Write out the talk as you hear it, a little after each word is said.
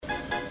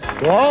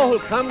To all who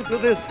come to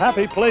this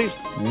happy place,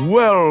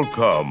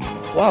 welcome.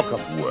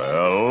 Welcome.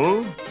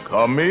 Well,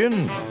 come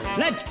in.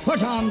 Let's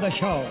put on the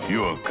show.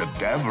 Your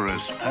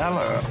cadaverous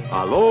pallor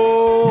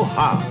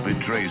aloha,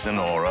 betrays an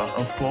aura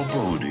of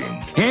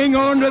foreboding. Hang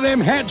on to them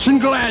hats and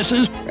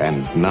glasses.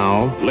 And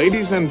now,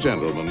 ladies and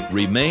gentlemen,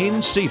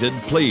 remain seated,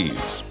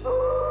 please.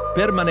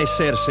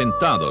 Permanecer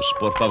sentados,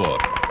 por favor.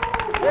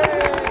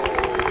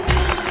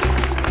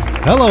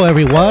 Hello,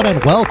 everyone,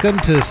 and welcome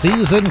to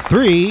Season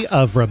 3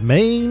 of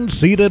Remain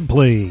Seated,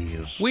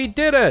 Please. We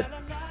did it!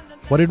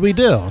 What did we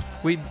do?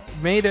 We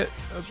made it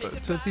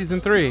to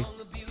Season 3.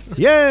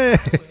 Yay!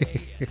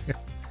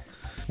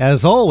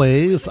 As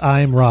always,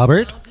 I'm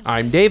Robert.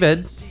 I'm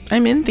David.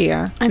 I'm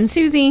Inthea. I'm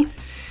Susie.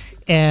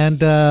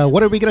 And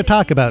what are we going to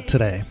talk about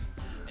today?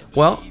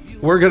 Well,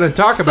 we're going to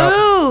talk about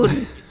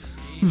food.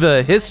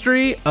 The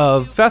history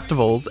of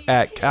festivals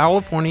at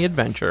California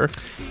Adventure.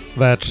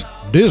 That's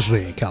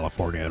Disney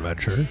California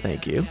Adventure.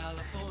 Thank you.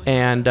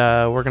 And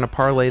we're going to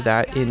parlay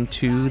that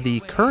into the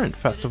current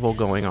festival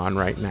going on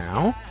right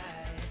now,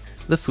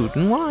 the Food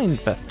and Wine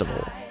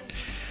Festival.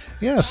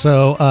 Yeah,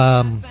 so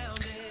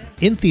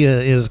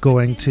Inthea is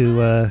going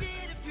to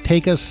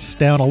take us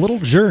down a little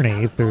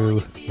journey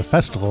through the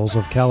festivals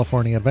of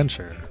California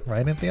Adventure.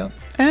 Right, Inthea?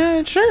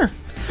 Sure.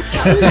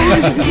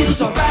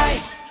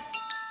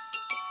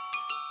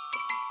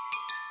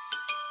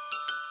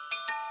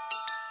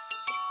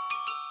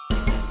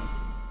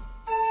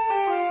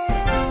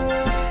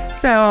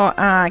 So,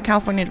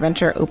 California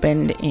Adventure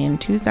opened in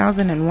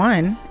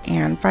 2001,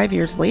 and 5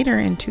 years later,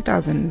 in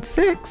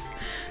 2006,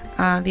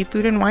 the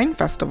Food and Wine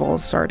Festival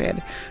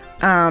started.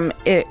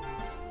 It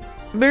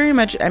very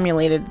much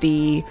emulated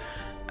the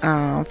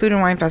Food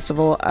and Wine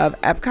Festival of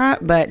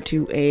Epcot, but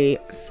to a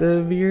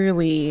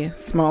severely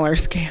smaller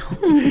scale.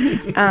 Do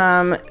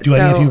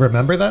any of you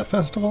remember that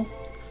festival?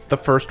 The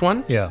first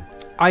one? Yeah.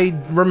 I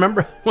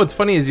remember, what's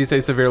funny is you say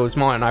severely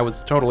small, and I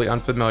was totally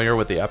unfamiliar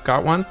with the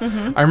Epcot one.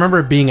 Mm-hmm. I remember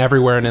it being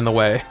everywhere and in the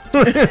way.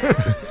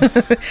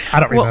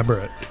 I don't remember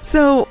it.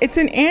 So it's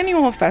an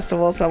annual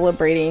festival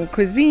celebrating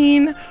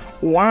cuisine,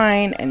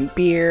 wine, and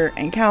beer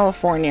in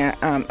California,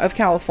 of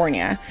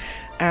California.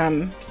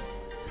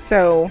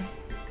 So,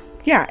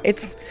 yeah,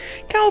 it's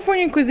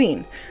California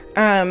cuisine,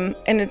 and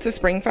it's a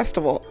spring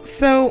festival.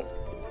 So,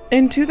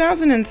 in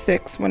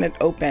 2006, when it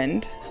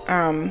opened,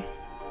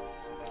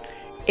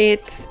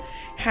 it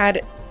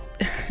had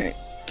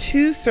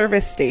 2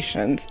 service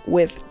stations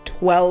with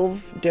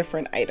 12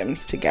 different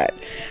items to get,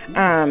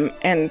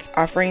 and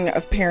offering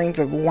of pairings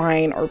of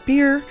wine or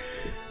beer.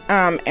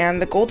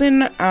 And the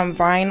Golden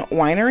Vine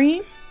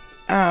Winery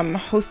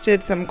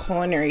hosted some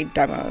culinary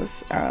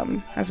demos,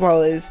 as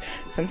well as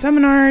some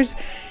seminars,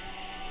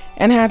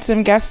 and had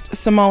some guest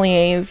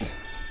sommeliers.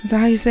 Is that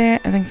how you say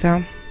it? I think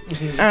so.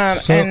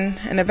 And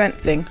an event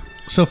thing.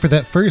 So for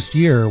that first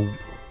year,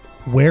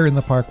 where in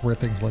the park were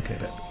things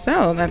located?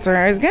 So that's where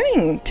I was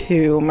getting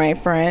to, my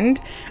friend.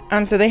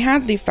 So they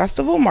had the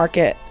festival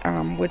market,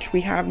 which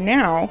we have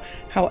now.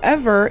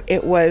 However,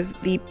 it was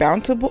the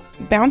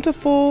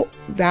Bountiful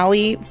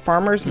Valley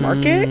Farmers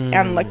Market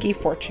and Lucky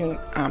Fortune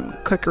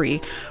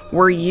Cookery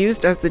were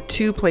used as the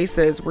 2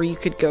 places where you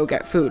could go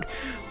get food.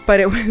 But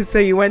it was, so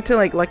you went to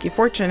like Lucky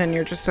Fortune and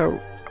you're just so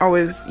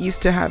always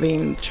used to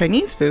having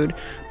Chinese food,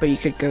 but you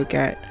could go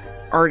get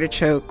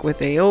artichoke with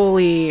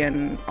aioli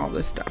and all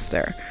this stuff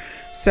there.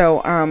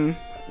 So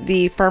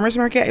the farmers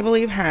market, I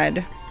believe,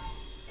 had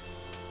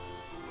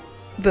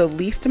the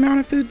least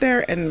amount of food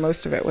there, and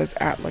most of it was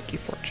at Lucky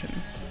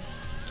Fortune.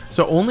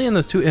 So only in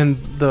those 2,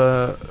 and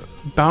the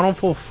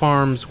Bountiful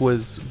Farms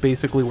was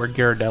basically where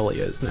Ghirardelli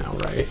is now,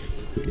 right?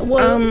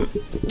 That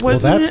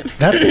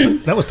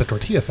was the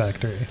tortilla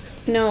factory.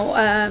 No.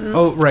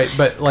 Oh, right,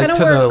 but like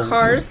to where the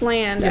Cars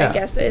Land, yeah. I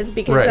guess, is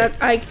because right.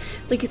 that's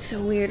it's so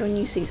weird when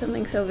you see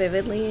something so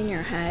vividly in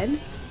your head.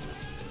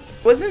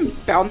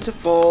 Wasn't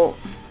Bountiful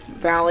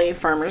Valley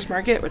Farmers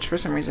Market, which for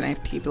some reason I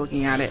keep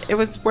looking at it. It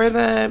was where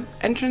the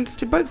entrance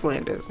to Bugs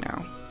Land is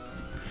now.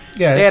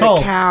 Yeah, they had a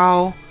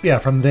cow. Yeah,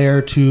 from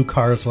there to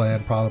Cars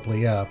Land,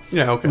 probably. Yeah.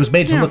 Yeah. Okay. It was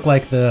made to look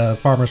like the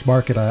farmers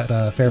market at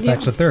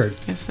Fairfax and Third.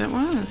 Yes, it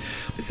was.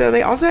 So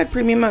they also had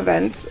premium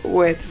events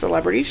with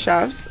celebrity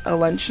chefs, a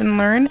lunch and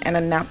learn, and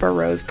a Napa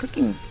Rose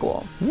cooking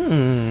school.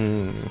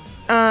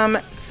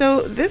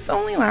 So this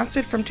only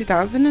lasted from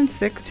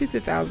 2006 to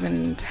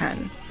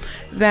 2010.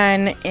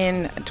 Then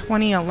in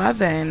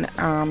 2011,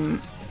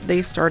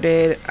 they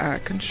started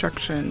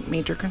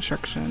major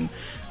construction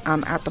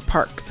at the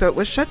park. So it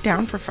was shut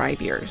down for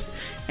 5 years,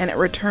 and it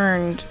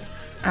returned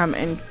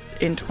in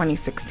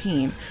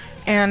 2016.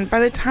 And by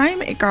the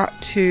time it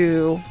got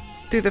through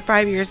the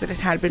 5 years that it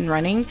had been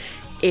running,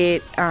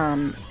 it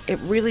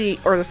really,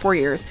 or the 4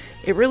 years,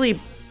 it really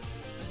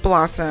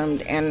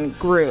blossomed and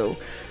grew.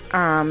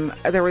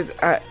 There was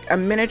a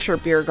miniature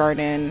beer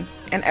garden,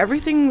 and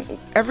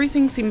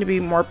everything seemed to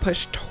be more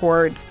pushed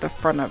towards the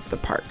front of the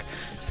park.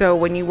 So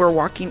when you were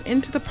walking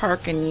into the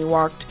park and you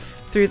walked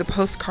through the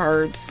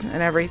postcards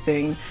and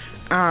everything,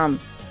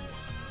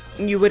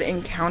 you would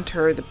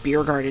encounter the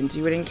beer gardens.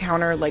 You would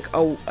encounter like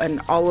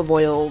an olive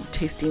oil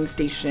tasting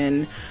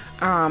station,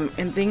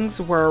 and things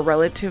were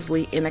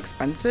relatively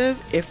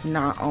inexpensive, if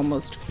not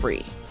almost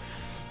free.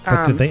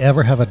 But did they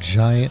ever have a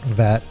giant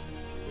vat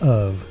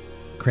of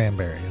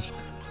cranberries?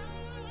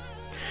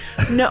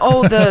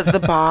 No,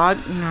 the bog.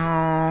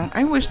 No,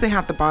 I wish they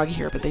had the bog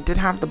here, but they did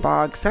have the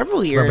bog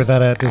several years. Remember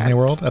that at Disney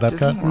World, at Epcot?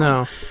 Disney World.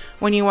 No.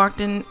 When you walked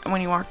into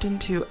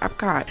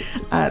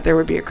Epcot, there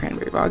would be a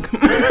cranberry bog.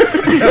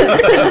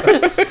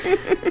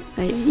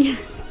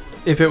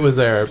 If it was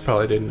there, I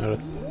probably didn't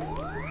notice.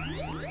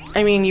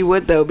 I mean, you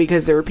would though,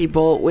 because there were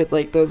people with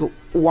like those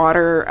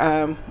water.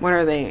 What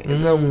are they?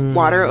 The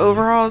water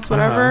overalls,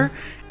 whatever.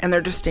 And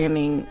they're just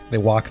standing. They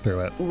walk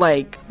through it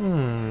like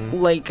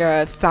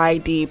thigh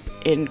deep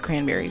in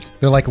cranberries.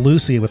 They're like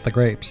Lucy with the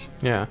grapes.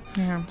 Yeah.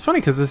 Yeah. It's funny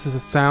because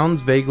sounds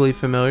vaguely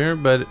familiar,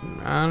 but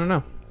I don't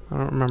know. I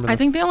don't remember. I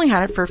think they only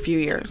had it for a few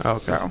years, okay.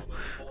 So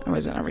it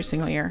wasn't every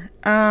single year.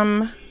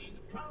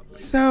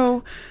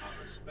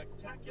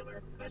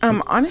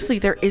 Honestly,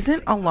 there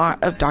isn't a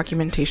lot of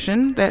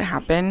documentation that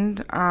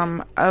happened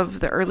of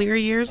the earlier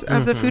years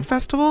of the food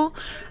festival.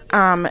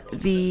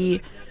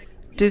 The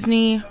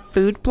Disney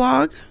food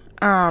blog,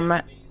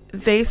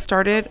 they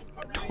started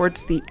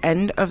towards the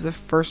end of the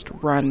first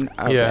run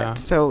of it.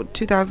 So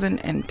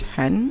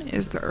 2010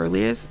 is the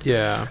earliest.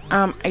 Yeah.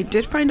 I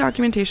did find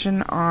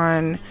documentation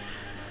on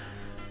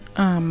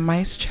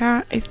Mice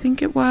Chat, I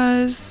think it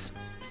was,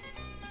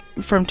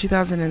 from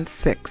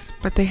 2006,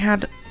 but they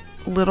had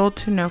little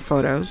to no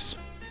photos.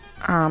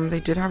 They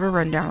did have a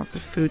rundown of the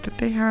food that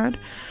they had,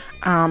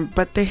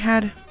 but they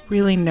had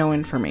really no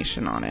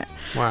information on it.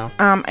 Wow.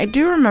 I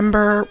do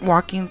remember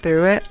walking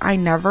through it. I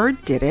never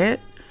did it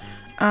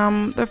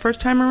the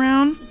first time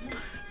around.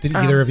 Did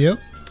either of you?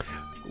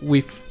 We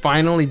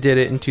finally did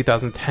it in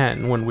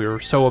 2010 when we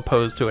were so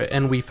opposed to it,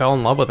 and we fell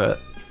in love with it.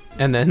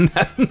 And then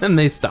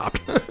they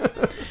stopped.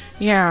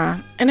 Yeah,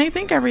 and I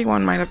think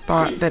everyone might have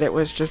thought that it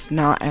was just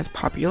not as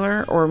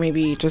popular, or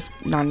maybe just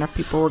not enough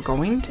people were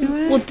going to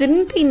it. Well,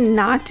 didn't they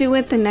not do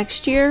it the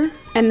next year?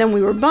 And then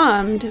we were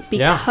bummed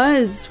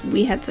because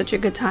we had such a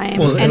good time.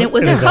 Well, and it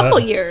was a couple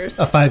years.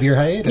 A 5-year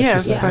hiatus. Yeah, it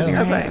was a 5-year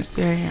Okay. hiatus.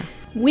 Yeah.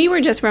 We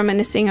were just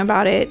reminiscing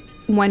about it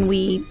when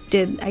we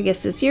did, I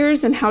guess, this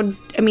year's, and how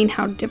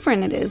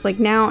different it is. Like,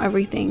 now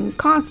everything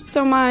costs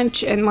so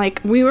much, and like,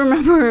 we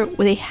remember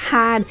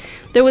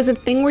there was a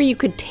thing where you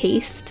could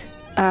taste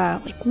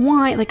like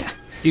wine, like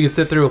You could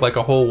sit through like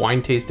a whole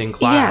wine tasting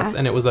class,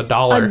 and it was $1.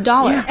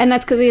 $1, and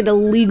that's because they had to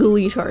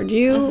legally charge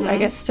you, I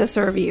guess, to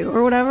serve you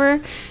or whatever.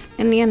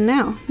 And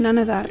now none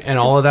of that. And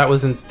all of that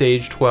was in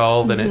stage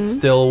 12, and it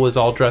still was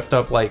all dressed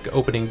up like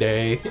opening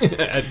day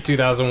at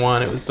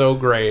 2001. It was so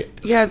great.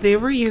 Yeah, they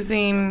were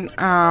using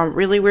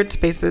really weird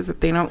spaces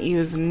that they don't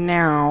use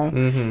now.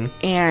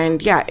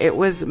 And yeah, it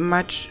was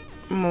much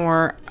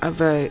more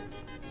of a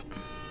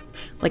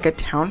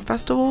town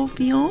festival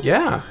feel.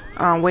 Yeah.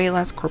 Way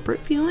less corporate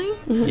feeling.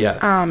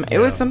 Yes. It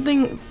was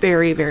something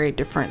very, very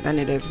different than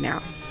it is now.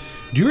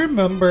 Do you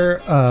remember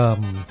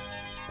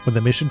when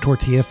the Mission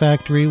Tortilla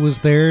Factory was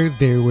there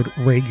would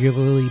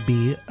regularly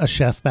be a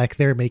chef back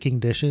there making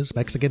dishes,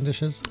 Mexican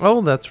dishes?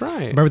 Oh, that's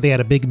right. Remember they had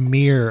a big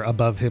mirror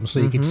above him so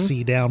you could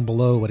see down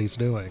below what he's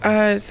doing.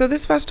 So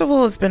this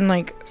festival has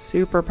been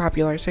super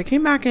popular. So it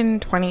came back in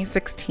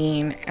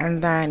 2016,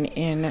 and then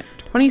in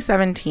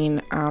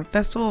 2017,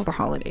 Festival of the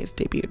Holidays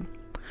debuted.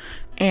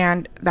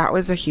 And that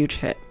was a huge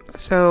hit.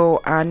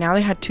 So now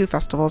they had 2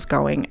 festivals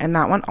going, and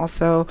that one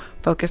also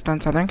focused on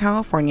Southern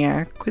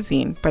California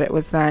cuisine, but it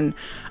was then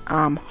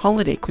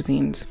holiday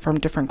cuisines from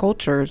different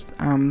cultures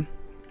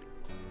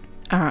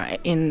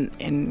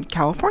in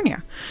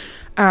California.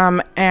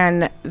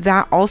 And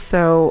that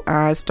also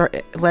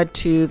led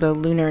to the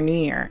Lunar New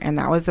Year, and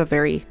that was a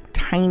very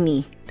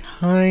tiny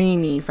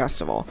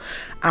festival.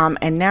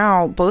 And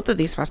now both of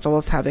these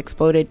festivals have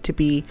exploded to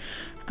be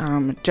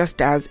just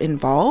as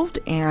involved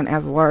and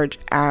as large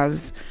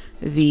as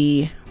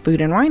the Food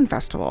and Wine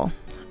Festival.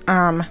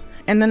 And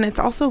then it's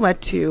also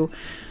led to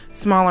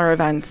smaller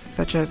events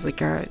such as the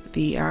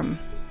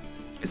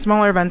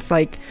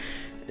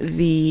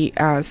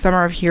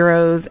Summer of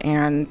Heroes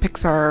and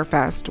Pixar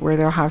Fest, where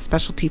they'll have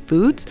specialty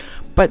foods,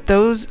 but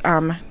those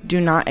do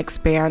not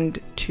expand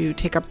to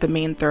take up the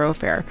main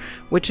thoroughfare,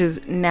 which is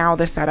now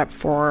the setup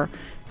for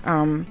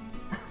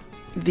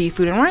the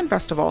Food and Wine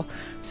Festival.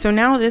 So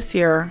now this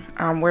year,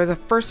 where the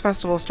first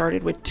festival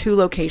started with 2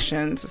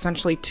 locations,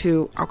 essentially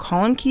 2, I'll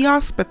call them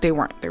kiosks, but they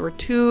weren't. There were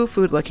 2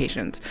 food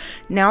locations.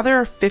 Now there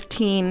are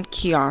 15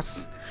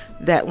 kiosks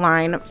that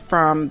line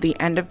from the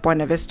end of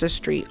Buena Vista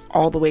Street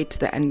all the way to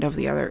the end of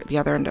the other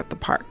end of the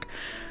park.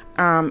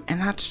 And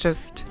it's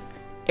just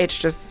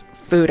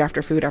food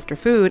after food after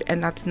food,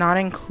 and that's not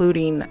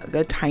including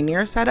the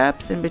tinier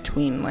setups in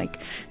between.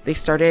 Like, they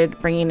started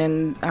bringing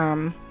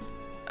in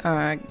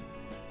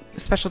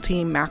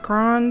specialty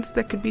macarons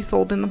that could be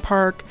sold in the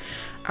park,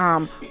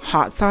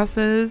 hot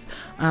sauces,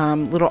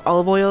 little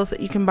olive oils that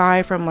you can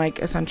buy from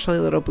essentially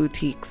little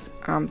boutiques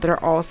that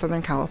are all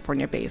Southern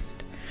California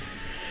based.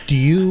 Do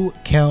you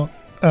count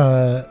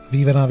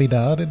Viva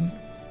Navidad in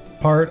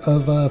part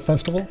of a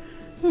festival?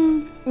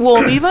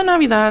 Well, Viva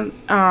Navidad,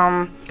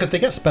 Because they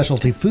get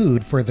specialty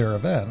food for their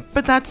event.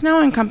 but that's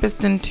now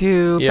encompassed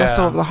into Yeah.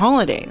 Festival of the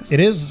Holidays. It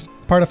is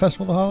part of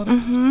Festival of the Holidays?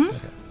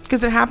 Mm-hmm.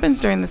 Because it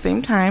happens during the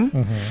same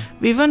time.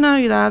 Viva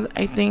Navidad,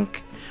 I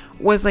think,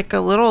 was like a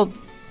little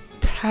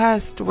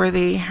test where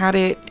they had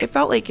it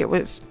felt like it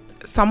was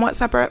somewhat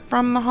separate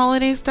from the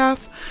holiday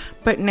stuff,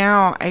 but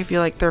now I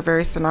feel like they're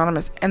very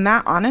synonymous, and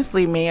that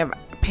honestly may have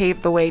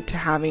paved the way to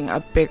having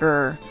a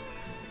bigger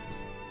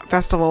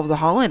Festival of the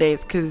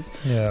Holidays, because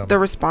Yeah. the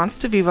response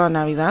to Viva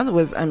Navidad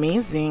was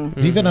amazing.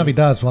 Viva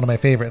Navidad is one of my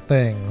favorite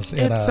things.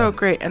 It's so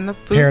great, and the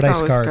food's Paradise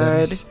always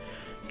Gardens. good.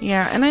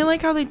 Yeah, and I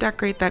like how they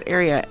decorate that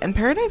area. And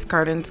Paradise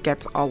Gardens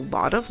gets a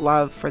lot of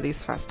love for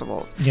these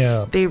festivals.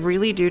 Yeah. They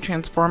really do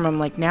transform them.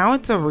 Like now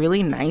it's a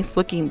really nice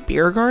looking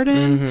beer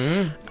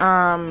garden.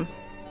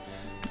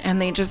 And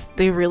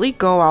they really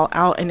go all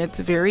out, and it's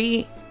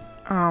very,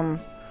 I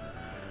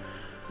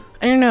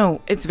don't know,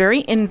 it's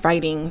very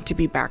inviting to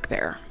be back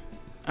there.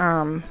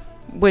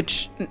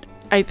 Which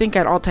I think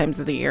at all times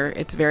of the year,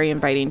 it's very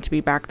inviting to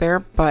be back there,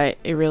 but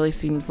it really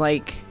seems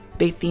like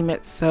they theme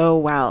it so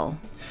well.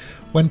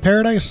 When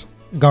Paradise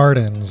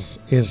Gardens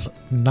is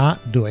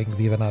not doing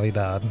Viva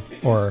Navidad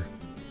or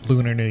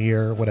Lunar New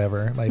Year or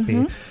whatever it might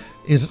be,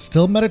 is it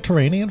still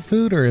Mediterranean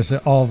food or is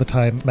it all the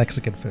time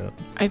Mexican food?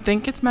 I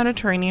think it's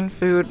Mediterranean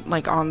food,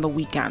 like on the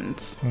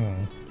weekends.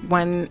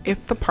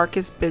 If the park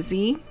is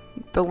busy,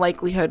 the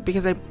likelihood,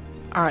 because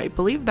I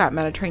believe that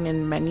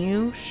Mediterranean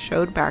menu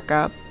showed back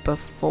up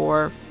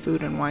before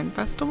Food and Wine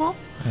Festival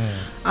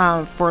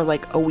for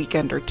like a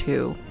weekend or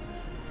two.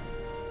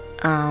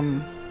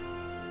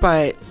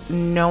 But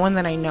no one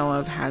that I know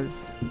of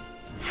has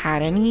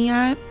had any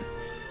yet.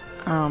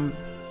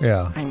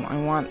 Yeah.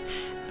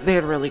 They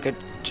had really good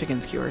chicken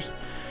skewers.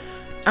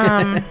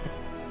 But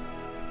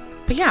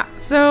yeah,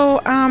 so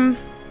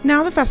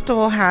now the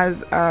festival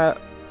has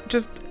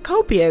just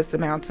copious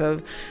amounts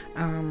of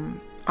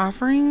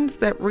offerings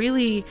that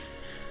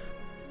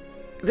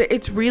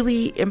it's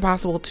really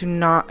impossible to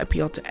not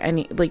appeal to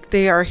any, like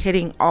they are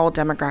hitting all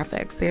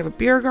demographics. They have a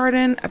beer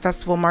garden, a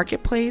festival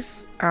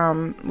marketplace,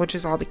 which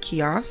is all the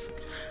kiosks,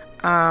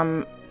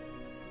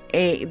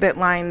 that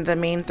line the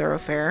main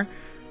thoroughfare.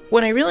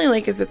 What I really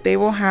like is that they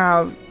will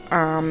have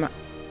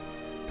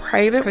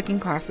private cooking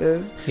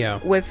classes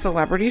with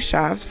celebrity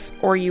chefs,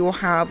 or you will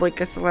have like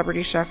a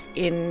celebrity chef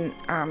in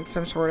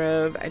some sort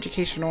of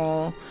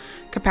educational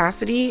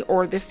capacity.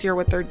 Or this year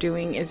what they're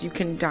doing is you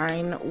can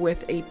dine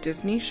with a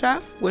Disney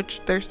chef,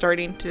 which they're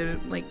starting to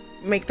like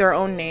make their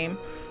own name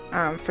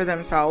for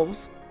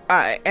themselves.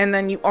 And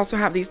then you also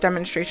have these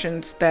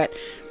demonstrations that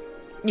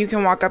you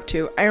can walk up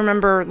to. I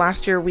remember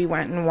last year we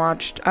went and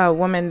watched a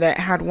woman that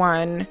had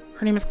won,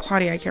 her name is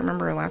Claudia, I can't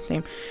remember her last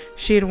name.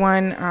 She had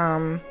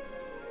won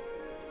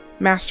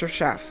Master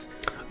Chef.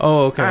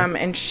 Oh, okay.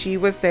 And she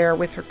was there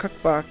with her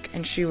cookbook,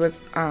 and she was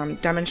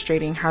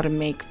demonstrating how to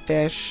make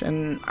fish,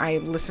 and I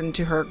listened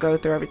to her go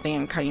through everything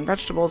and cutting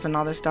vegetables and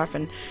all this stuff,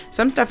 and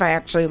some stuff I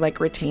actually like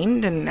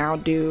retained and now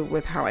do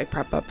with how I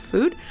prep up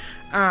food.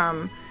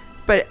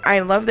 But I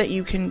love that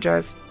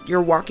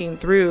you're walking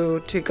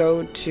through to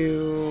go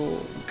to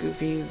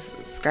Goofy's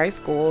Sky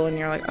School, and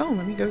you're like, oh,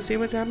 let me go see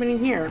what's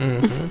happening here.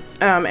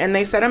 And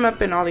they set them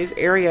up in all these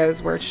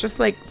areas where it's just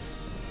like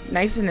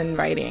nice and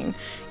inviting,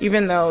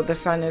 even though the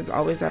sun is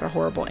always at a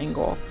horrible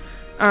angle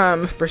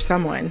for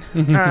someone.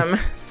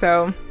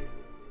 So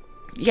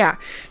yeah,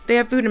 they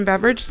have food and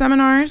beverage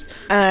seminars.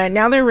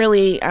 Now they're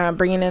really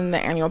bringing in the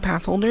annual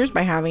pass holders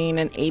by having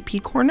an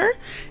AP corner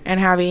and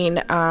having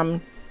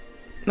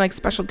like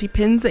specialty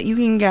pins that you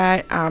can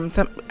get.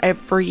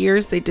 For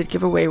years they did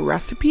give away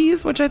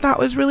recipes, which I thought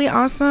was really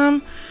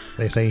awesome.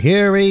 They say,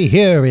 "Here,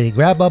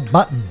 grab a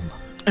button."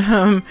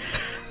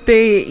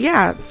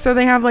 So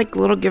they have like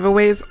little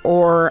giveaways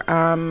or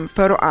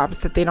photo ops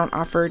that they don't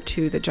offer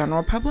to the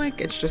general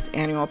public. It's just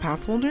annual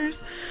pass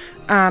holders.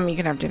 You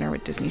can have dinner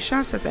with Disney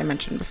chefs, as I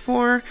mentioned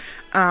before.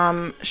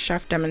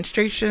 Chef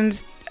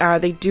demonstrations.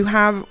 They do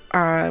have,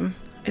 I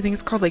think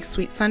it's called like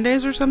Sweet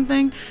Sundays or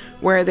something,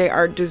 where they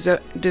are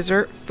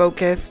dessert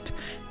focused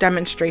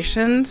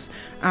demonstrations,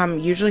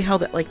 usually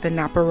held at like the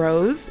Napa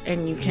Rose,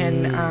 and you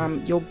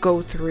can you'll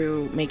go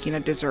through making a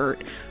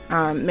dessert,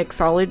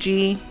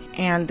 mixology.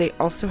 And they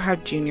also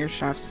have junior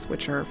chefs,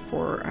 which are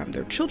for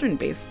their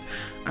children-based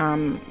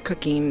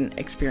cooking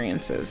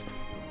experiences.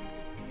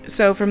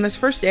 So from this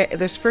first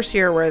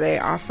year where they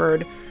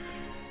offered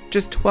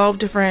just 12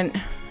 different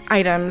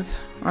items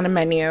on a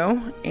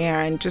menu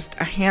and just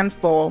a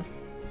handful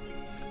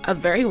of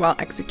very well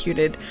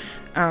executed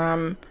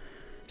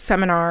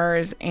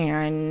seminars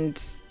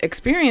and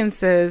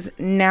experiences,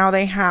 now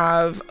they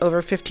have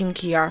over 15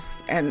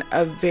 kiosks and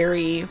a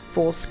very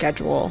full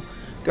schedule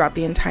throughout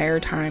the entire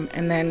time.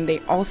 And then they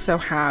also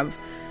have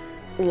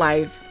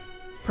live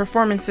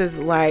performances,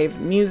 live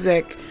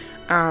music.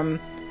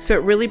 So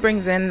it really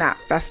brings in that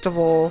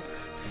festival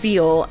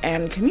feel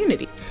and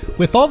community.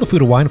 With all the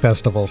Food and Wine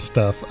Festival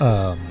stuff,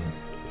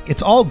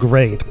 it's all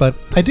great, but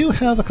I do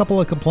have a couple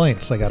of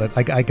complaints. I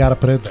gotta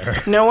put in there.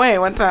 No way.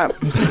 What's up?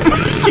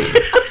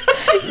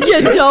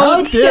 You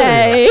don't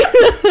say.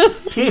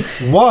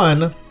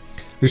 One,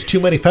 there's too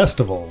many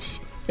festivals.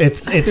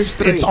 There's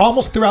three. It's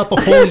almost throughout the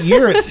whole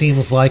year, it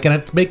seems like, and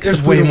it makes There's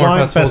the Food way and more Wine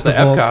festivals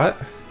Festival. at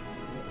Epcot.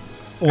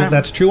 Well,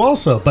 that's true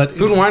also, but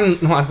Food and Wine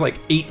lasts like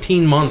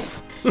 18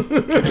 months. It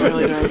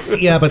really does.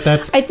 yeah, but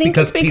that's I think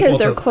it's because people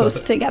they're don't- close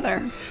don't-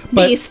 together,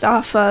 But- based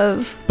off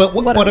of. But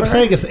what I'm whatever.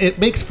 saying is, it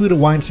makes Food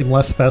and Wine seem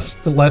less.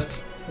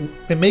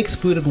 It makes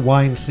Food and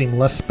Wine seem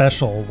less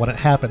special when it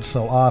happens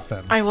so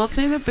often. I will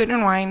say that Food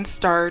and Wine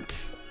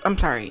starts. I'm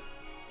sorry.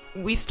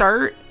 We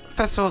start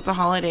Festival of the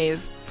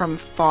Holidays from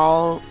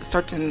fall.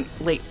 Starts in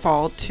late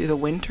fall to the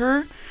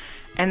winter.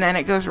 And then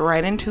it goes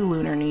right into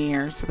Lunar New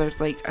Year. So there's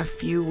like a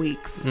few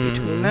weeks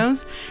between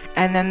those.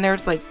 And then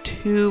there's like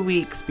 2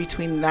 weeks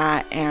between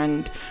that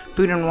and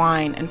Food and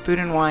Wine. And Food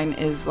and Wine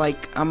is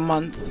like a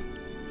month,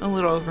 a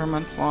little over a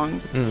month long.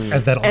 And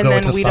then it'll And go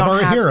then into we Summer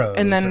don't have, Heroes.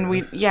 and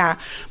then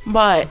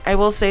but I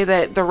will say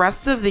that the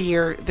rest of the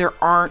year there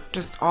aren't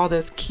just all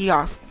those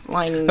kiosks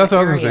lining. That's the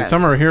what I was going to say. areas.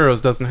 Summer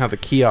Heroes doesn't have the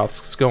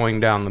kiosks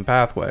going down the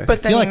pathway. But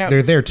I then feel you know, like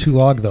they're there too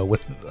long though.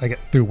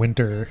 Through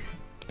winter,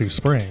 through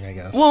spring, I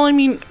guess. well, I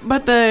mean,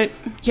 but they're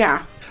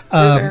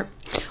Um, there.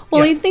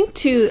 Well, Yeah. I think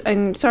too,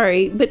 I'm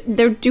sorry, but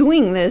they're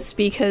doing this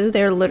because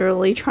they're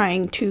literally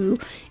trying to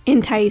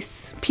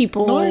entice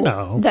people No, I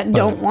know, that but-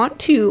 don't want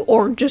to,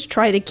 or just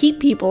try to keep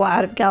people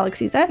out of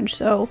Galaxy's Edge.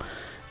 So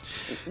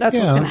that's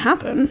what's Yeah. going to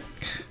happen.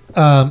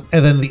 And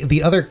then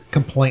the other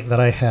complaint that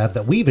I had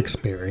that we've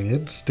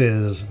experienced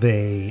is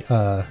they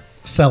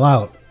sell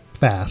out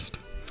fast.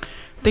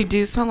 They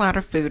do sell out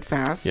of food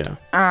fast. Yeah.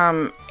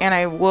 And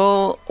I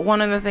will.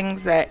 One of the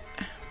things that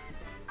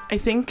I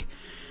think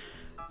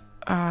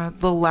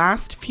the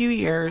last few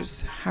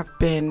years have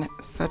been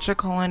such a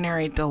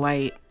culinary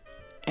delight,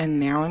 and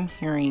now I'm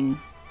hearing,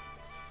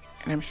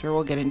 and I'm sure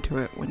we'll get into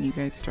it when you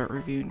guys start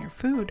reviewing your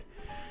food,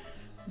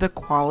 the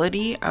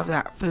quality of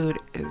that food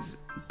is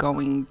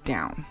going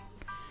down,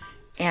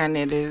 and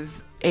it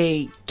is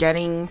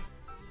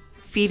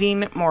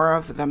feeding more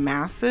of the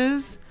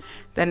masses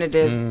than it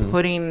is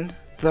putting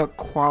the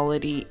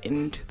quality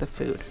into the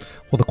food.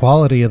 Well, the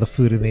quality of the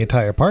food in the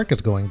entire park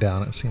is going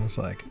down, it seems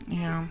like.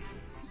 Yeah.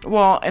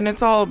 Well, and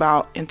it's all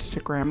about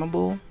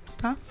Instagrammable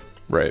stuff.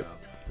 Right.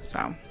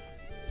 So,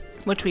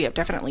 which we have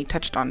definitely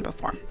touched on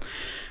before.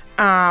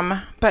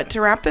 But to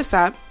wrap this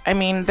up, I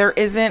mean,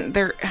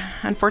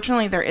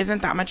 unfortunately, there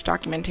isn't that much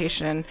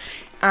documentation.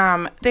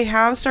 They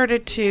have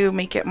started to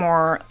make it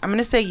more, I'm going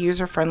to say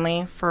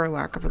user-friendly, for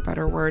lack of a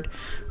better word,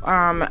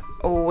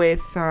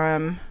 with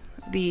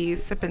the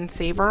Sip and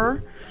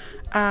Savor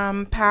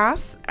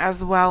pass,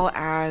 as well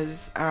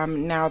as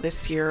now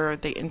this year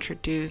they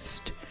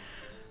introduced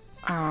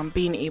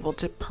being able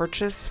to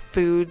purchase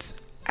foods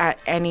at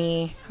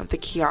any of the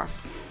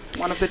kiosks.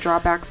 One of the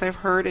drawbacks I've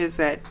heard is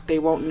that they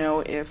won't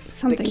know if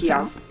Something's the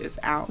kiosk is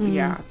out.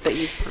 Yeah, that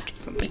you've purchased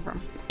something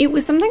from. It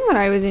was something that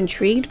I was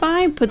intrigued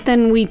by, but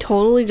then we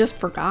totally just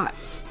forgot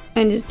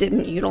and just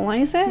didn't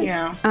utilize it.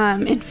 Yeah.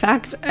 In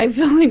fact, I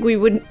feel like we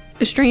would,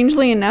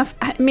 strangely enough,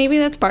 maybe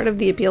that's part of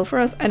the appeal for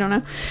us. I don't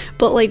know.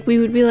 But like we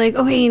would be like,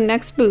 oh, hey,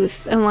 next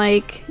booth. And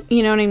like,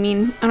 you know what I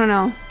mean? I don't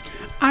know.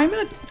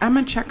 I'm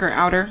a checker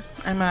outer.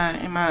 I'm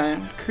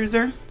a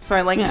cruiser, so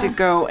I like to Yeah.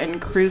 go and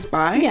cruise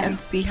by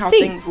and see how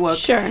things look,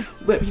 Sure.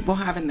 what people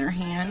have in their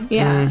hand.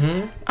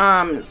 Yeah.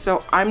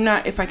 So I'm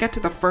not, if I get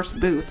to the first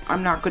booth,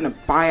 I'm not going to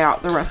buy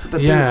out the rest of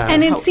the Yeah. booths.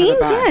 And it hope for the seems,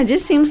 best. it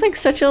just seems like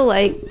such a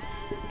like,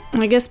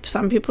 I guess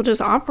some people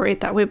just operate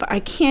that way, but I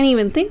can't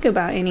even think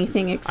about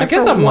anything except I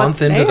guess for a month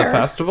what's into the there.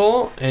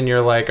 festival, and you're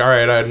like, all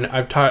right,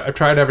 I've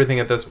tried everything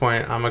at this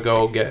point. I'm gonna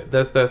go get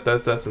this,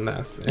 and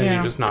this, and Yeah.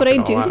 you just knock But it I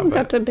all do out. think But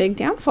that's a big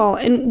downfall.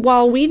 And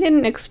while we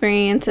didn't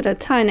experience it a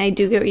ton, I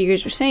do get what you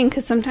guys are saying,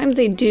 because sometimes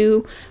they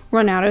do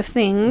run out of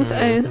things.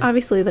 And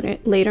obviously,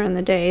 later in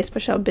the day,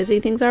 especially how busy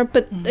things are.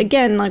 But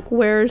again, like,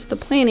 where's the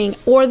planning?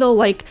 Or they'll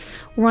like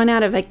run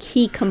out of a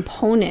key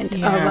component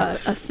Yeah.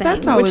 of a thing,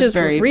 That's which always is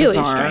very really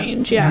bizarre.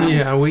 strange.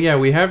 Yeah.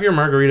 we have your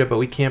margarita, but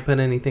we can't put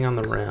anything on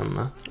the rim.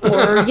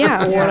 Or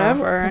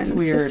whatever. that's And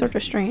it's weird. just sort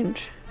of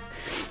strange.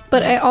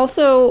 But I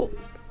also,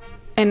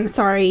 and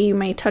sorry, you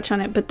may touch on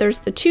it, but there's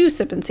the 2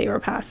 Sip and Savor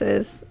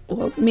passes.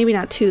 Well, maybe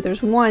not 2.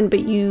 There's 1, but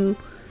you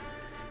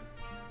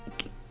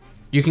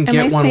You can Am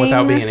get I one without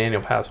saying being this? an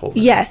annual pass holder.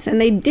 Yes,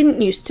 and they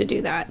didn't used to do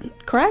that,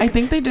 correct? I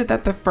think they did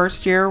that the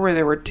first year where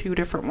there were 2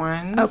 different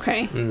ones.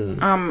 Okay.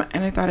 Mm.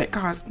 And I thought it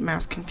caused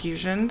mass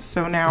confusion,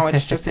 so now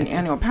it's just an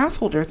annual pass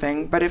holder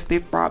thing. But if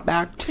they've brought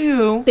back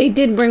 2, They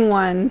did bring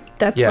one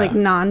that's Yeah. like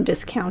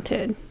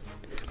non-discounted.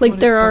 Like What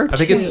there is are the-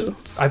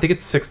 I think 2.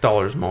 it's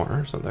 $6 more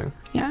or something.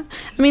 Yeah.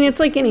 I mean, it's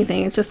like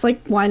anything. It's just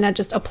like, why not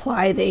just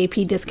apply the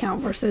AP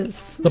discount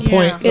versus... The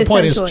point is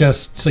Essentially.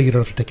 just so you don't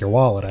have to take your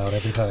wallet out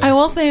every time. I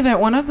will say that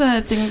one of the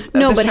things.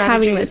 No, the but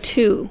having the strategies-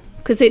 2.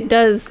 Because it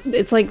does,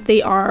 it's like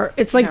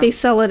Yeah. they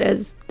sell it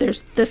as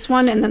there's this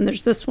one and then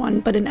there's this one.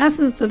 But in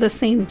essence, they're the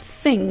same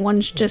thing.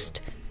 One's just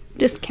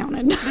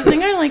discounted. The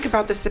thing I like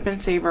about the Sip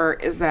and Savor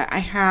is that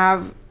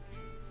I've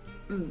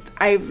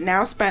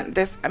now spent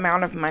this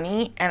amount of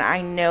money, and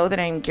I know that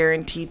I'm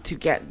guaranteed to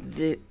get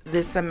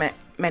this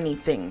many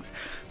things.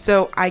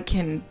 So I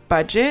can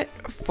budget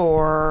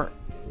for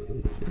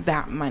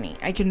that money.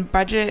 I can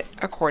budget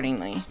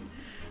accordingly.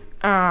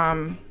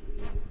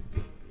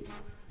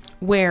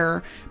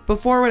 Where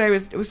before what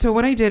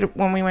I did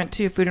when we went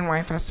to Food and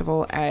Wine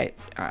Festival at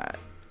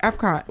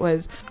Epcot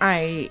was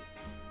I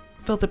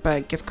filled up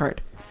a gift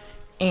card.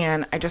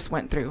 And I just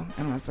went through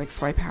and was like,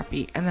 swipe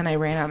happy. And then I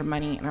ran out of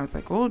money and I was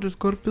like, oh, just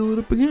go to fill it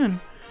up again.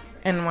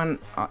 And when,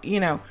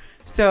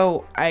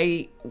 so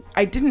I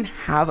didn't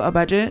have a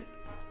budget,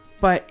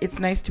 but it's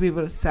nice to be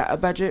able to set a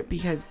budget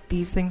because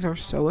these things are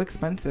so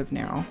expensive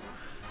now.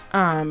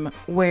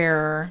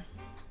 Where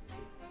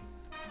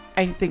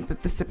I think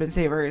that the Sip and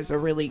Savor is a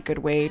really good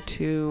way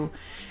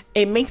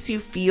it makes you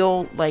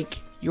feel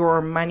like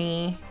your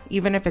money,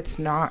 even if it's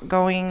not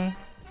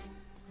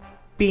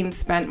being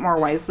spent more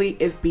wisely,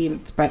 is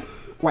being spent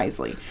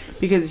wisely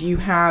because you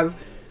have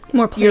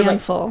more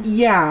planful.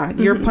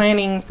 You're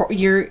planning for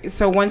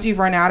so once you've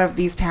run out of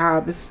these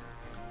tabs,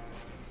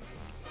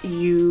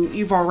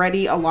 you've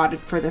already allotted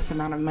for this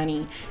amount of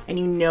money and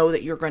you know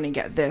that you're going to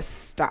get this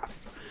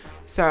stuff.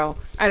 So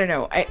I don't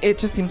know, it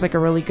just seems like a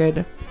really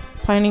good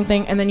planning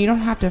thing, and then you don't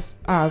have to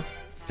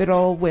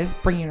fiddle with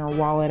bringing your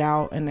wallet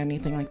out and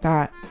anything like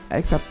that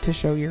except to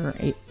show your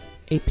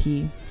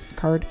AP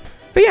card.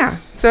 But yeah,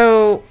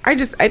 so I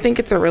think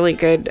it's a really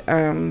good.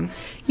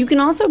 You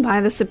can also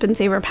buy the Sip and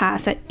Savor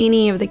pass at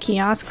any of the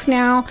kiosks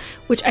now,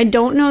 which I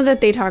don't know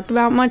that they talked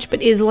about much,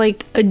 but is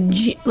like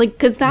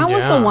because that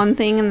was the one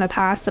thing in the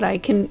past that I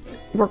can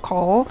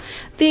recall.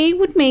 They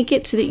would make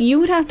it so that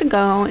you would have to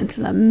go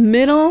into the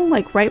middle,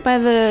 like right by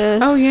the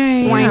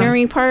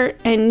winery part,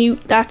 and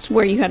that's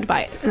where you had to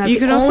buy it. And that's you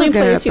could the only also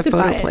get place it at the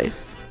photo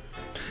place.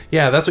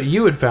 Yeah, that's what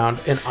you had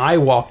found, and I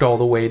walked all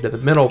the way to the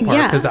middle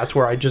part because that's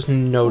where I just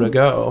know to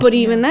go. But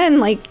even then,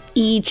 like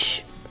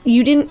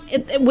you didn't,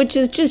 which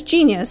is just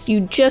genius.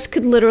 You just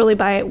could literally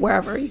buy it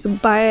wherever. You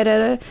could buy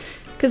it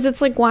because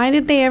it's like, why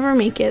did they ever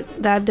make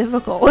it that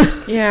difficult?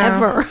 Yeah,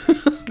 ever.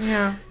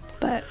 Yeah,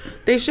 but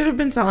they should have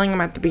been selling them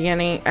at the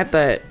beginning, at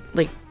the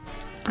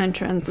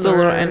entrance, the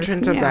little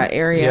entrance of that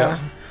area.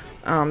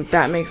 Yeah.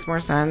 That makes more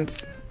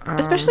sense.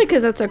 Especially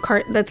because that's a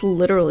cart that's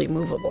literally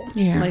movable.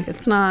 Yeah, like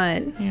it's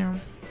not. Yeah.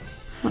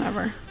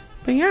 Whatever.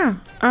 But yeah,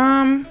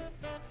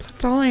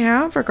 that's all I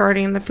have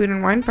regarding the Food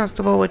and Wine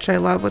Festival, which I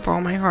love with all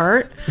my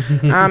heart.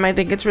 I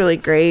think it's really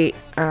great.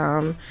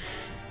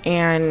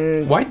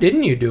 And why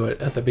didn't you do it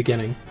at the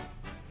beginning?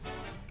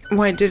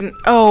 Why didn't?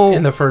 Oh,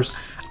 in the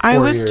first 4 I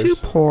was years. too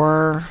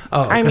poor.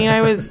 Oh, okay. I mean, I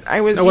was.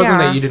 It wasn't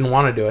that you didn't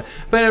want to do it,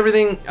 but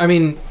everything. I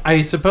mean,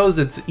 I suppose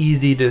it's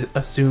easy to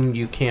assume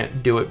you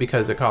can't do it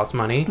because it costs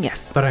money.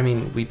 Yes, but I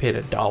mean, we paid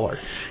 $1.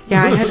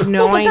 Yeah, I had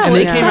no idea. And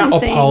they came out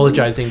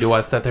apologizing to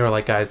us that they were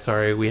like, "Guys,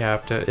 sorry, we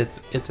have to. It's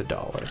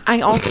 $1."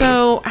 I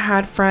also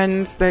had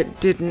friends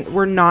that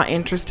were not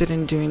interested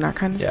in doing that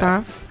kind of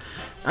stuff.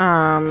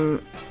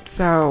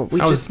 So we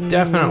just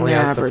definitely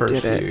us the never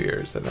first did few it.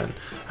 years, and then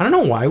I don't know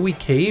why we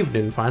caved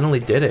and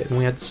finally did it, and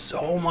we had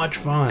so much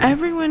fun.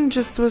 Everyone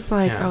just was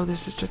like, "Oh,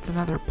 this is just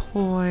another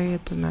ploy.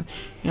 It's another,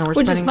 we're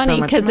which is spending funny so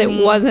much because money."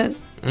 it wasn't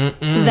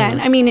then.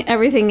 I mean,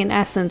 everything in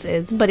essence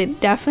is, but it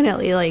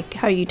definitely, like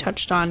how you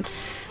touched on,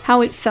 how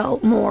it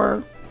felt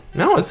more.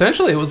 No,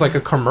 essentially it was like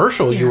a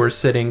commercial you were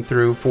sitting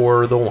through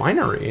for the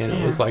winery, and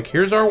it was like,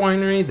 here's our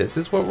winery, this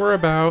is what we're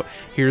about,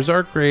 here's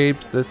our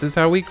grapes, this is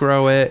how we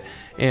grow it,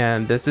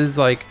 and this is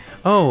like,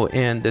 oh,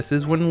 and this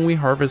is when we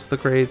harvest the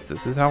grapes,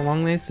 this is how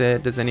long they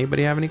sit, does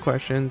anybody have any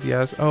questions?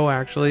 Yes. Oh,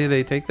 actually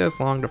they take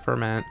this long to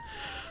ferment.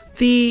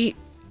 The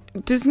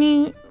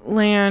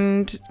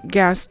Disneyland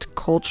guest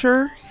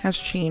culture has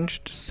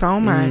changed so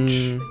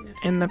much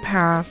in the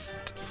past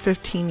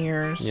 15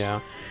 years. Yeah.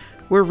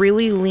 We're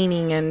really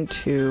leaning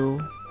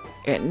into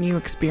new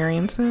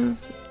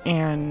experiences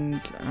and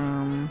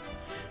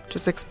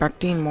just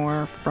expecting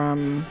more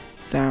from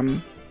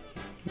them.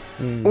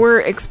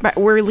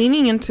 We're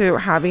leaning into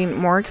having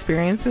more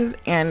experiences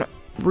and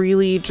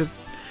really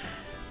just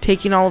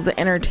taking all of the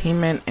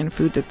entertainment and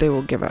food that they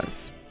will give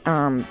us.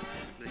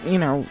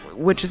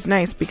 Which is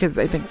nice because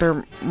I think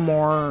they're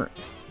more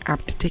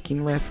apt to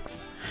taking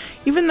risks.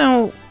 Even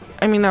though,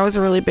 I mean, that was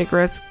a really big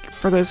risk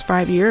for those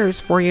 4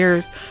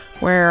 years,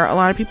 where a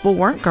lot of people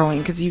weren't going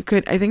because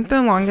I think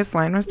the longest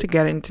line was to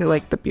get into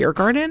like the beer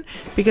garden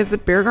because the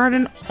beer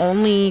garden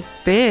only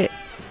fit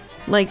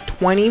like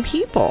 20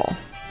 people.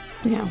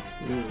 Yeah.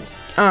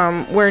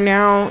 Where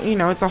now,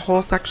 it's a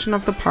whole section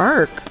of the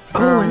park.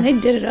 And they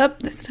did it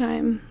up this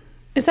time.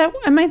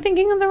 Am I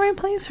thinking of the right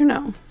place or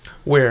no?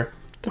 Where?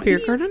 The beer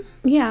garden?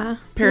 Yeah.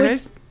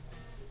 Paradise?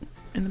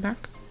 In the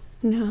back?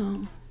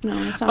 No,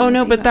 it's not. Oh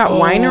no, but that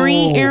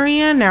winery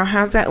area now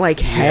has that like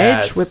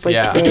hedge with like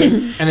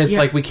and it's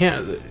like we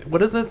can't.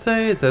 What does it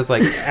say? It says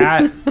like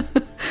at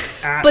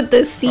but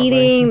the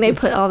seating, they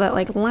put all that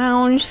like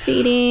lounge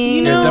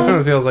seating. It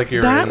definitely feels like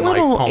you're that in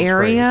little like Palm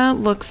area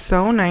Springs. looks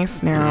so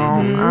nice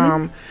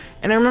now.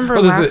 And I remember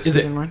Oh, last is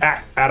it one.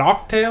 at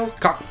ocktails?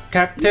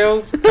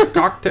 Cocktails?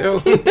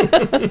 Cocktail?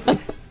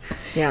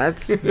 Yeah,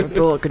 that's a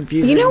little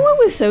confusing. You know what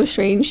was so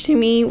strange to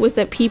me was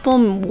that people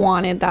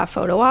wanted that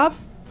photo op.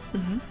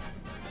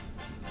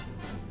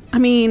 I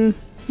mean,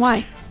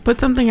 why? Put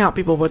something out,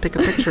 people will take a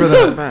picture For of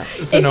the it.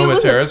 If it Sonoma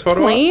was Terrace a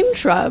photo op? plain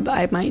shrub,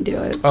 I might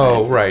do it.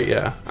 Oh, right,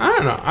 yeah. I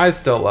don't know. I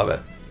still love it.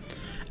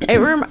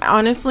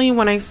 Honestly,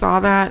 when I saw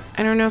that,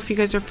 I don't know if you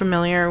guys are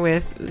familiar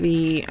with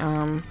the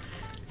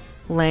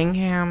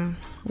Langham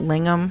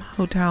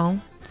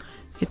Hotel.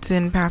 It's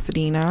in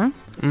Pasadena.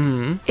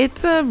 Mm-hmm.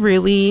 It's a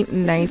really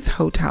nice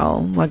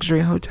hotel, luxury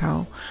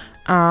hotel.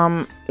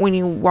 When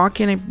you walk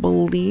in, I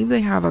believe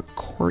they have a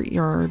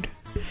courtyard.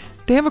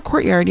 They have a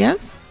courtyard,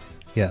 yes?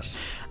 Yes.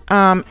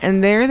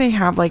 And there they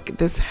have like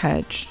this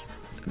hedge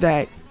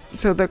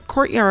so the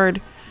courtyard,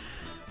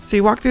 so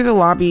you walk through the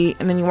lobby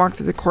and then you walk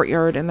through the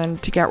courtyard, and then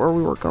to get where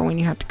we were going,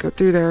 you had to go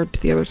through there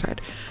to the other side.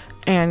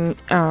 And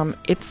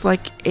it's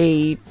like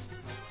a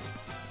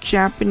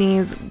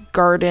Japanese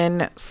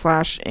garden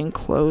 /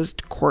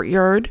 enclosed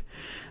courtyard.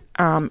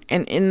 And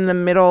in the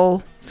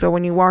middle, so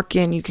when you walk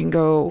in, you can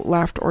go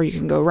left or you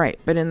can go right.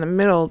 But in the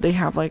middle, they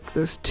have like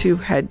those two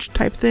hedge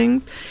type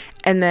things.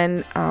 And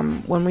then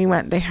when we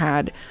went, they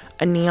had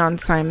a neon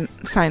sign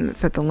that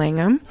said the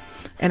Langham,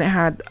 and it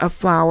had a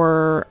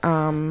flower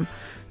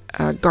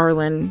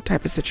garland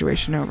type of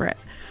situation over it.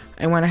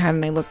 I went ahead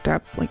and I looked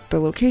up like the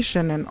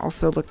location and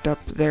also looked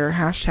up their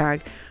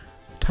hashtag.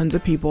 Tons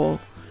of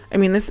people. I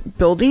mean, this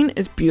building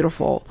is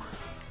beautiful.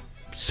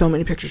 So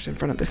many pictures in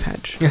front of this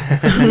hedge.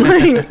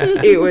 Like,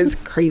 it was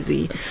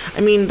crazy.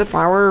 I mean, the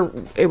flower,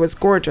 it was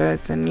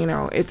gorgeous, and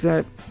it's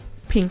a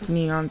pink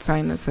neon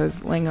sign that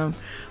says Langham.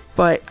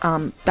 But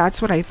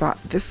that's what I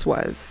thought this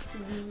was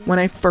when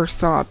I first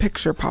saw a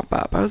picture pop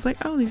up. I was like,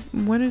 oh,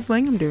 what is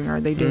Langham doing? Are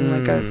they doing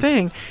like a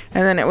thing?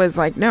 And then it was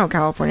like, no,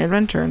 California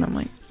Adventure. And I'm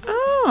like,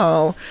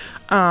 oh.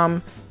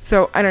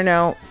 So I don't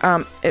know.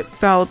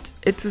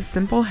 It's a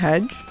simple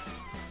hedge,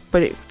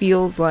 but it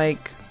feels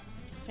like,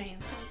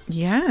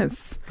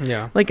 yes.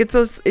 Yeah. Like it's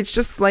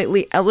just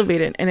slightly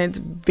elevated, and it's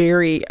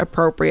very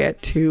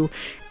appropriate to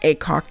a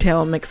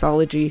cocktail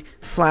mixology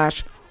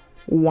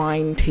 /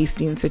 wine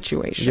tasting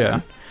situation.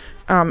 Yeah.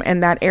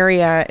 And that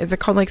area, is it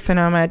called like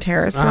Sonoma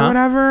Terrace or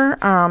whatever?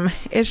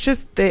 It's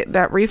just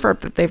that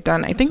refurb that they've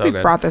done. I think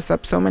we've brought this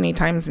up so many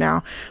times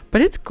now,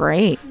 but it's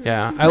great.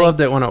 Yeah, I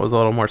loved it when it was a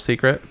little more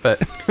secret, but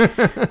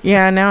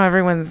yeah, now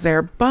everyone's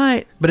there. But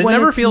it when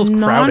never it's feels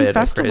crowded.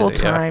 Non-festival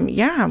Crazy, time,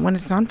 yeah, when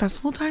it's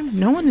non-festival time,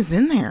 no one is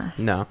in there.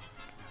 No.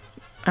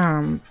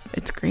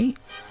 It's great.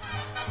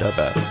 The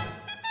best.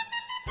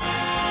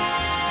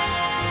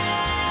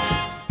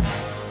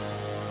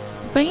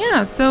 But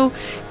yeah, so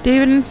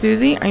David and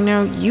Susie, I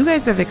know you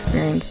guys have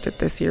experienced it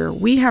this year.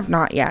 We have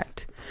not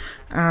yet.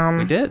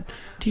 We did.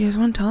 Do you guys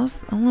want to tell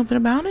us a little bit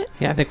about it?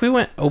 Yeah, I think we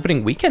went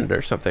opening weekend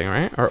or something,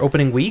 right? Or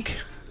opening week?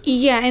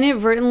 Yeah,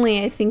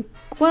 inadvertently, I think.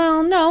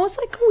 Well, no, it's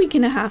like a week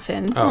and a half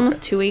in,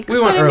 almost 2 weeks.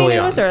 We went early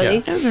it was early.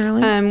 Yeah. It was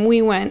early.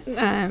 We went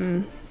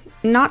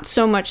not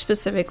so much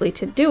specifically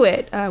to do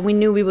it. We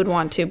knew we would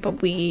want to,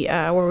 but we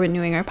were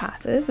renewing our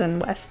passes,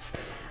 and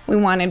we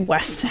wanted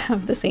Wes to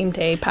have the same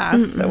day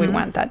pass, so we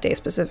went that day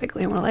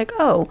specifically, and we're like,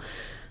 oh,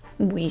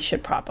 we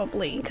should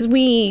probably, because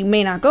we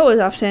may not go as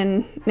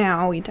often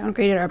now. We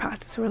downgraded our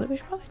passes, so we're like, we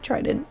should probably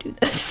try to do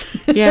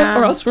this, yeah,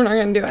 or else we're not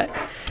going to do it.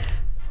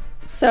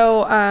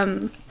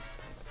 So,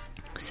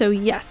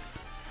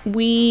 yes,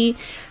 we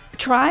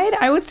tried.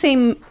 I would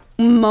say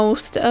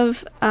most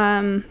of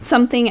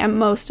something at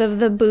most of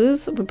the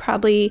booths. We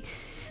probably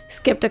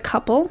skipped a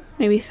couple,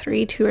 maybe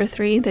 2 or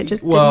 3 that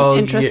just didn't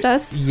interest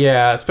us.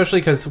 Yeah, especially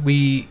because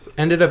we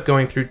ended up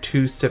going through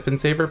 2 sip and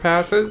savor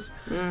passes,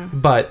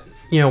 but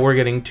we're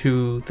getting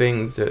 2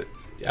 things at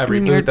every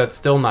booth. That's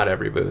still not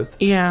every booth.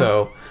 Yeah.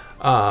 So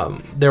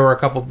there were a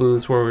couple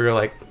booths where we were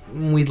like,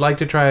 we'd like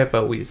to try it,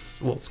 but we'll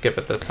skip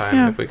it this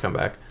time if we come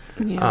back.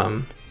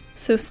 Yeah.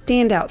 So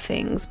standout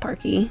things,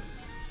 Parky.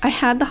 I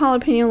had the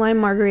jalapeno lime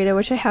margarita,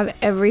 which I have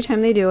every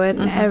time they do it,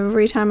 and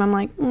every time I'm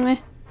like,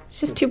 it's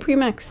just too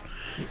pre-mixed.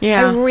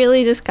 Yeah. I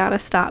really just gotta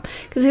stop,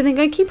 because I think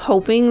I keep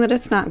hoping that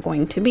it's not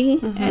going to be,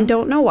 and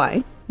don't know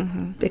why,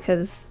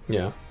 because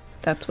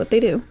that's what they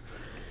do.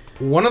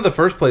 One of the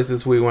first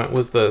places we went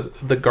was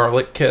the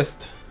garlic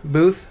kissed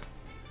booth,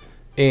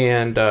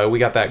 and we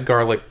got that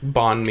garlic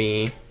banh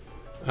mi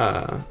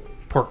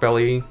pork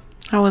belly.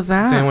 How was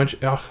that sandwich?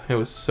 Oh, it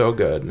was so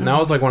good. And that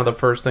was like one of the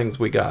first things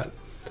we got,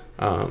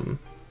 and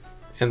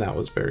that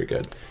was very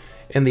good.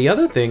 And the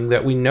other thing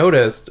that we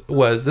noticed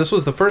was this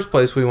was the first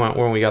place we went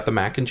when we got the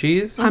mac and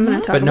cheese. I'm going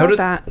to talk about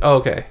that. Oh,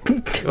 okay.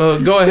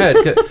 Go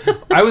ahead.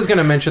 I was going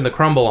to mention the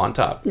crumble on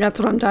top.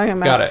 That's what I'm talking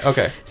about. Got it.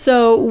 Okay.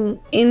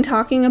 So in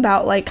talking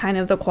about like kind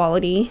of the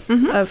quality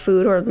of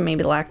food, or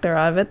maybe lack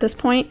thereof at this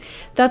point,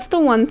 that's the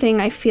one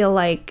thing I feel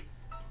like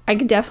I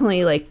could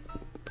definitely like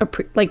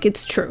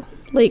it's true.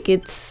 Like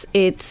it's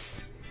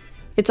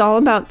all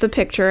about the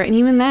picture. And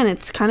even then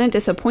it's kind of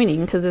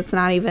disappointing because it's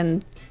not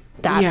even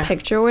that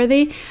picture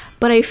worthy.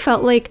 But I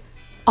felt like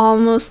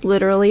almost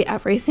literally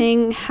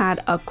everything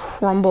had a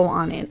crumble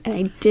on it,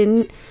 and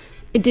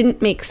it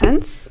didn't make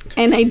sense,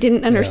 and I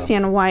didn't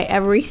understand why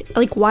every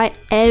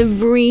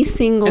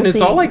single And it's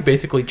thing. all like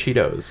basically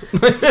Cheetos.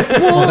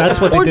 Well,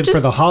 that's what they or did for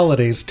just- the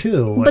holidays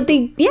too. But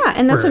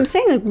and that's what I'm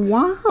saying. Like,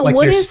 wow, like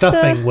what their is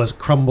stuffing the? was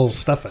crumble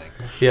stuffing.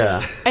 Yeah.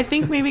 I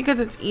think maybe because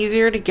it's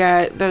easier to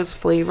get those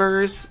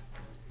flavors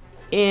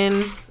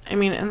in. I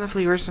mean, and the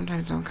flavors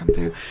sometimes don't come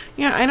through.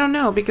 Yeah, I don't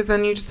know, because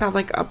then you just have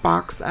like a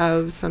box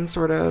of some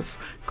sort of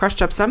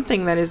crushed up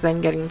something that is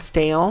then getting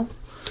stale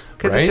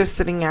because Right? it's just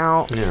sitting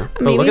out. Yeah.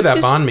 But Maybe look at it's that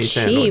just banh mi cheap.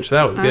 sandwich.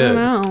 That was I good.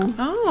 don't know.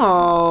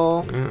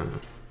 Oh,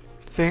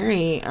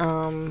 very.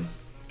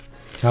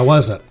 How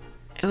was it?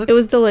 It It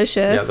was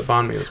delicious. Yeah, the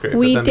banh mi was great.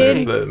 We but then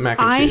did. there's the mac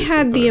and I cheese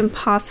had with the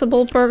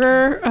Impossible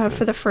Burger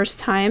for the first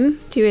time.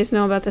 Do you guys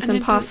know about this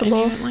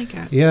Impossible? I didn't like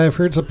it. Yeah, I've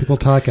heard some people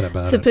talking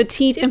about The it.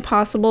 Petite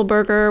Impossible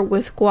Burger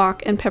with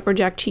guac and pepper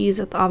jack cheese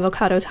at the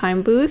Avocado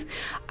Time booth.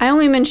 I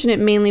only mention it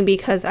mainly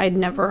because I'd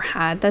never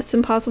had this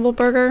Impossible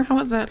Burger. How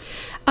was it?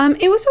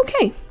 It was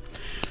okay.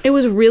 It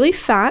was really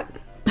fat,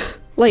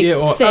 like Yeah,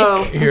 well,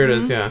 thick, Here it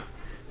is, yeah.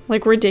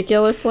 like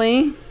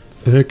ridiculously.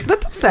 Thick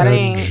That's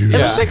upsetting. and It juicy.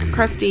 looks like a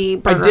crusty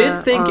burger. I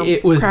did think or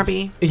it was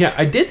crabby. Yeah,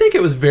 I did think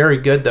it was very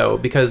good though,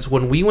 because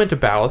when we went to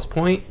Ballast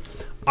Point,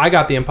 I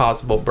got the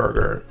Impossible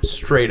Burger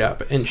straight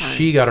up, and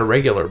she got a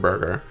regular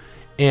burger.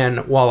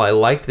 And while I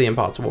liked the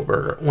Impossible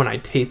Burger, when I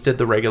tasted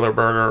the regular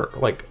burger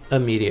like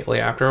immediately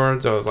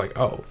afterwards, I was like,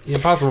 "Oh, the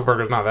Impossible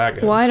Burger's not that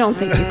good." Well, I don't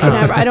think you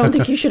can ever. I don't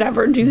think you should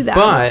ever do that.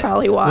 But That's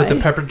probably why. with the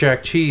pepper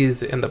jack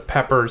cheese and the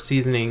pepper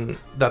seasoning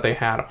that they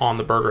had on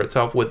the burger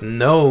itself, with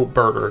no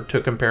burger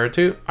to compare it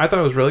to, I thought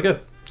it was really good.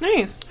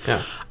 Nice.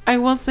 Yeah. I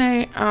will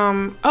say,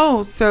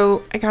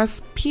 so I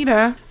guess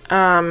PETA,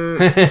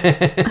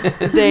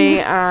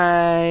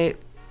 they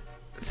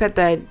said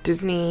that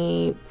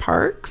Disney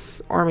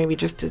parks, or maybe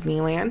just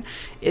Disneyland,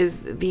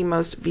 is the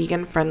most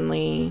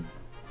vegan-friendly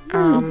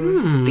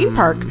theme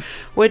park,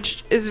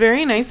 which is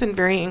very nice and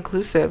very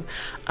inclusive.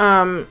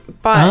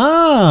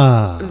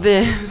 But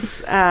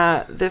this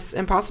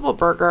Impossible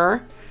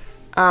Burger,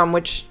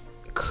 which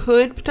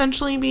could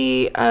potentially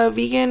be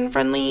vegan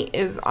friendly,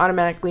 is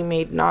automatically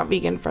made not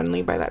vegan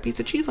friendly by that piece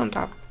of cheese on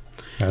top.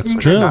 That's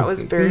Which true. I thought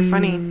was very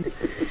funny.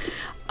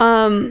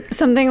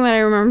 Something that I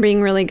remember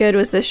being really good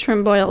was this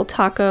shrimp boil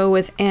taco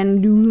with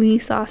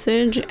andouille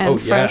sausage and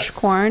fresh yes.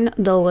 corn.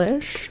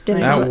 Delish.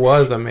 That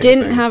was amazing.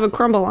 Didn't have a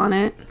crumble on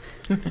it.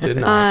 Did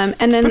not.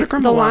 And then put a the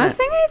crumble on last it.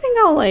 thing I think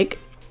I'll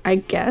I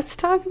guess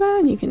talk about,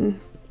 and you can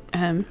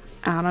add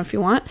on if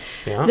you want.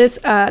 Yeah. This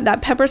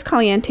that Peppers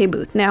Caliente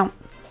booth. Now,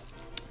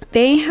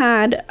 they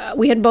had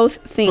we had both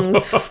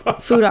things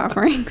food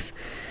offerings.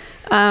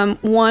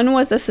 One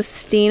was a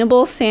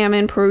sustainable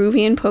salmon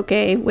Peruvian poke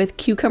with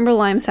cucumber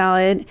lime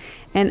salad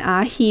and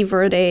ají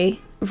verde.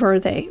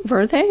 Verde.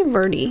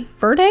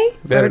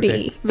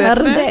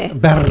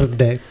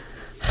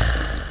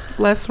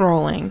 Less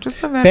rolling,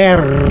 just a bit.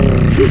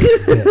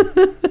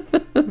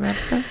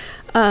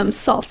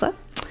 Salsa,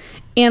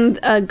 and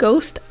a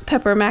ghost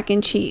pepper mac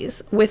and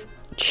cheese with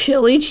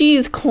chili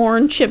cheese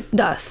corn chip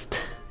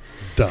dust.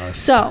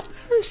 So I don't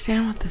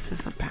understand what this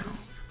is about.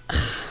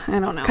 I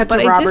don't know. Cut to but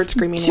I Robert just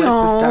screaming, "Where's the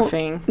don't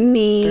stuffing?"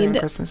 Need during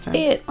Christmas time.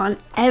 it on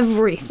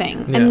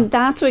everything, Yeah. and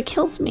that's what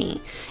kills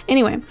me.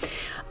 Anyway,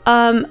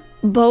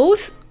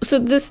 both. So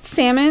this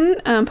salmon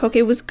poke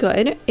was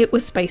good. It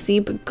was spicy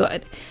but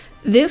good.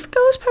 This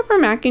ghost pepper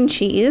mac and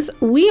cheese,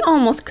 we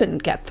almost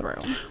couldn't get through.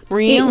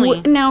 Really?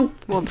 Now,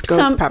 Well, it's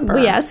ghost pepper.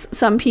 Yes,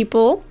 some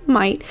people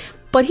might.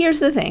 But here's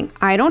the thing: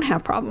 I don't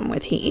have problem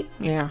with heat.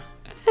 Yeah.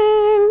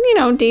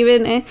 And,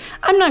 David,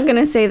 I'm not going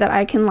to say that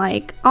I can,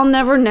 I'll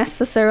never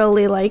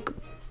necessarily,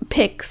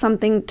 pick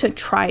something to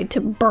try to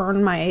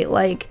burn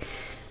my,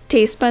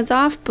 taste buds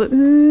off. But,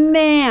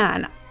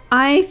 man,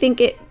 I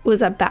think it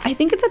was I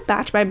think it's a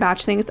batch by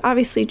batch thing. It's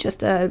obviously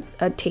just a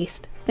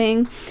taste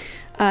thing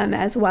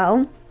as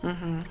well.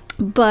 Mm-hmm.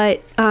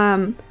 But,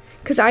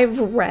 because I've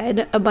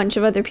read a bunch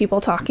of other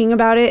people talking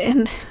about it,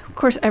 and, of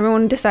course,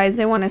 everyone decides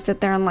they want to sit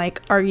there and,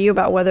 argue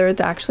about whether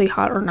it's actually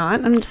hot or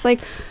not. I'm just like...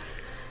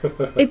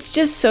 It's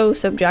just so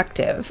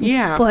subjective.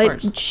 Yeah, of but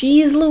course.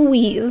 geez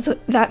Louise,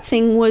 that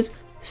thing was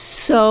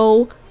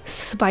so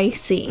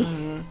spicy.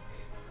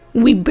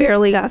 Mm-hmm. We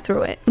barely got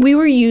through it. We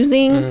were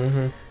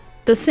using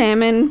the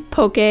salmon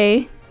poke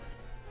to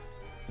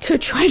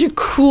try to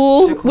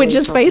cool, which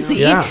is something spicy,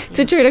 Yeah.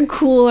 to try to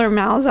cool our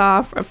mouths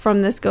off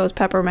from this ghost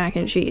pepper mac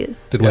and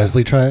cheese. Did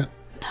Wesley try it?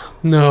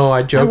 No,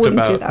 I joked wouldn't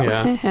about do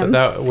that with him. but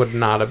that would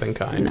not have been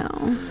kind.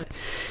 No.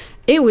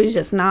 It was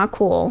just not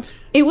cool.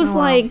 It was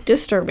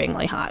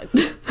disturbingly hot.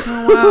 Oh,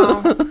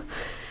 wow.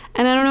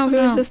 And I don't know if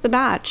it was just the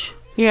batch.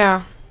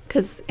 Yeah.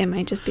 Because it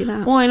might just be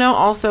that. Well, I know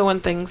also when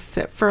things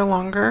sit for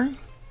longer,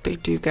 they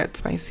do get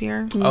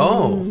spicier.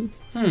 Oh.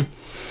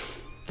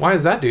 Why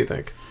is that, do you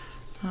think?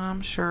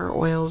 I'm sure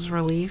oils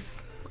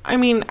release. I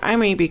mean, I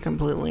may be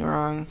completely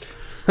wrong.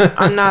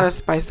 I'm not a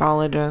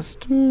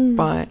spiceologist,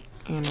 but,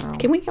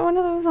 Can we get one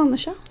of those on the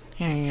show?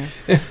 Yeah.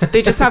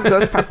 They just have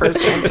ghost peppers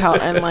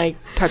and like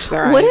touch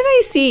their eyes. What did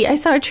I see? I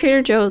saw at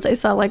Trader Joe's. I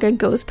saw like a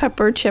ghost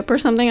pepper chip or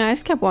something, and I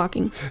just kept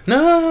walking.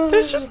 No.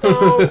 There's just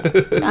no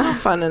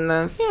fun in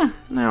this. Yeah.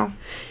 No.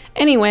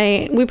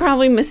 Anyway, we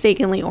probably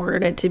mistakenly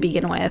ordered it to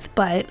begin with,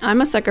 but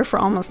I'm a sucker for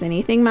almost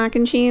anything mac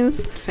and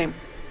cheese. Same.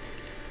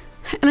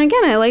 And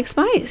again, I like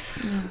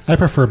spice. I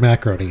prefer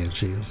macaroni and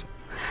cheese.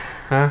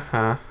 Ha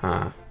ha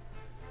ha.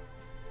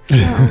 So,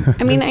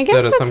 I mean, I guess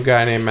Instead of that's some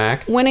guy named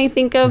Mac. when I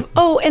think of,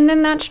 oh, and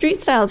then that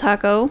street style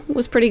taco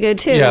was pretty good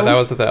too. Yeah, that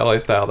was at the LA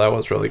style. That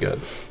was really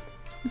good.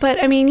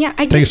 But I mean, yeah,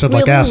 I guess Tasted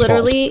really like asphalt.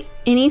 literally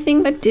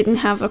anything that didn't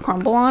have a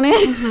crumble on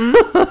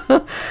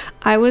it,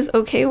 I was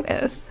okay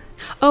with.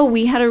 Oh,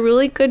 we had a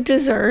really good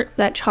dessert,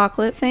 that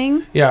chocolate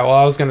thing. Yeah, well,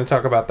 I was going to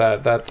talk about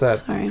that.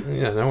 Sorry.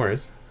 Yeah, no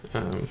worries.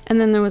 And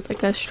then there was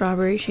like a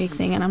strawberry shake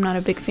thing, and I'm not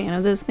a big fan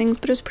of those things,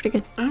 but it was pretty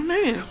good. Oh,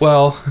 nice.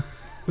 Well,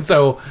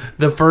 so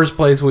the first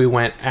place we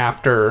went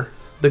after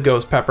the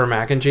ghost pepper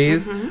mac and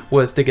cheese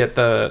was to get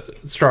the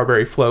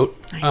strawberry float.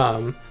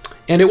 Nice.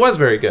 And it was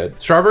very good.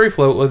 Strawberry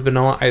float with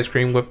vanilla ice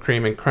cream, whipped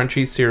cream, and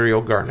crunchy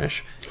cereal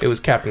garnish. It was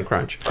Captain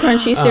Crunch.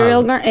 Crunchy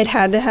cereal it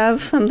had to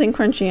have something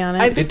crunchy on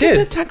it. I think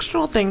it's a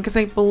textural thing because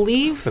I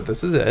believe. But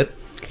this is it.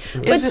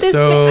 But this, I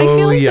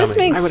feel like this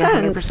makes I would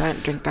sense.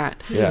 100% drink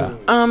that. Yeah.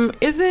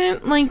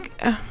 Isn't like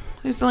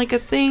is it like a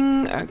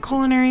thing, a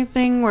culinary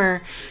thing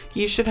where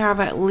you should have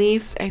at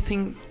least, I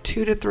think,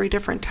 2 to 3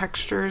 different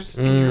textures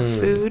in your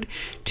food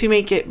to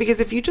make it, because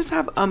if you just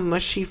have a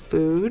mushy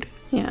food,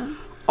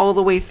 all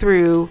the way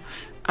through,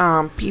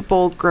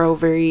 people grow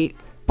very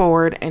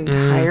bored and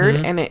tired,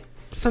 and it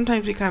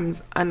sometimes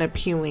becomes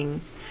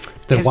unappealing.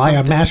 Then why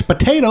are mashed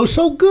potatoes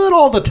so good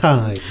all the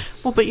time?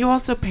 Well, but you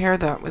also pair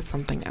that with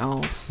something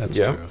else. That's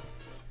true.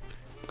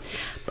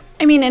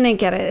 I mean, and I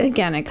get it.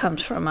 Again, it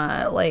comes from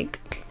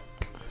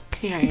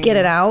get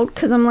it out,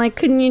 because I'm like,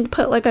 couldn't you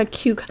put like a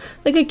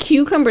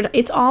cucumber?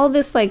 It's all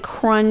this like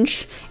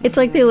crunch. It's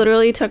like they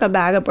literally took a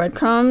bag of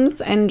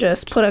breadcrumbs and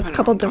just put a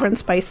couple different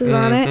spices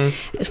on it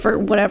for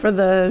whatever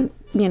the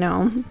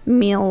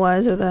meal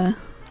was or the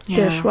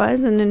dish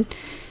was, and then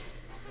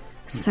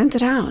sent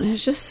it out.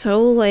 It's just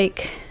so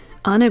like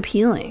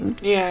unappealing.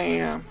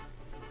 Yeah.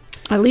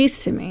 At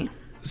least to me.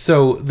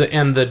 So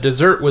the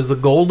dessert was the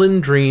Golden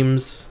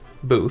Dreams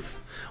booth,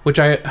 which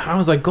I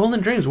was like, Golden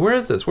Dreams, where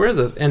is this?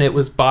 And it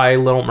was by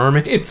Little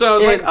Mermaid. So I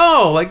was like,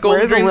 oh, like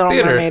Golden Dreams Little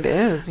Theater. Mermaid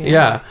is.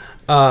 Yeah.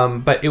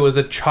 But it was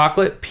a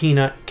chocolate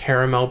peanut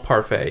caramel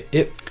parfait.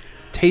 It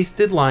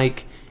tasted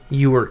like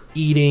you were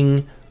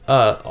eating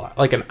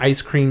like an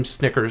ice cream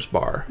Snickers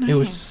bar. Nice. It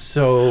was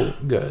so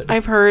good.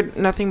 I've heard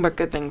nothing but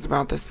good things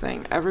about this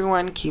thing.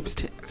 Everyone keeps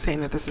saying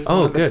that this is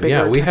one of the good. bigger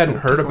Yeah, we hadn't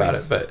heard takeaways. about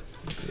it, but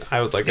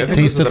I was like, I It think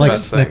this is tasted the like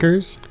best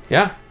Snickers? thing.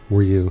 Yeah.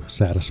 Were you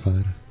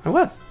satisfied? I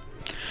was.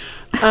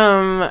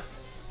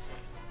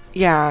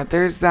 Yeah,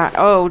 there's that.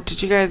 Oh,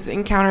 did you guys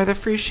encounter the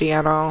Frushi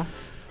at all?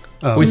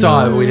 We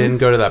saw it. We didn't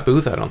go to that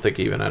booth, I don't think,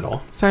 even at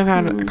all. So I've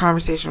had a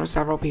conversation with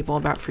several people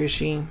about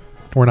Frushi.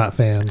 We're not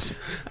fans.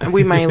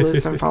 We might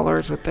lose some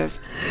followers with this.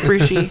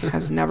 Frushi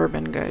has never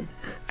been good.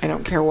 I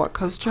don't care what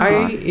coast you're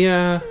on.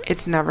 Yeah.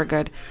 It's never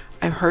good.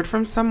 I've heard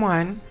from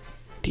someone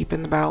deep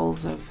in the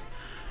bowels of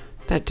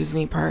that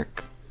Disney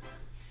park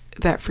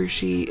that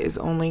Frushi is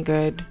only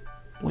good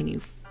when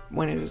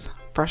it is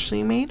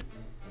freshly made.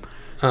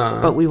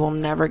 But we will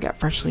never get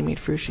freshly made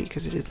Frushi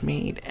because it is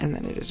made and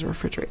then it is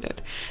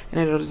refrigerated.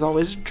 And it is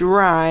always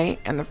dry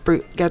and the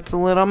fruit gets a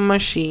little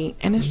mushy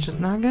and it's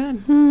just not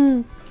good.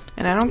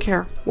 And I don't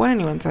care what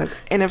anyone says.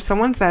 And if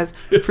someone says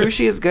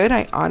Frushi is good,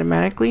 I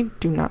automatically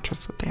do not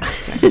trust what they have to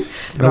say.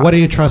 Now, what do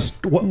you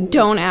trust?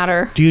 Don't add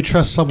her. Do you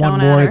trust someone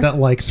Don't more add her. that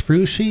likes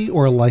Frushi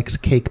or likes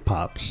cake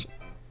pops?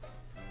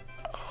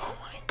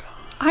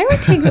 I would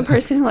take the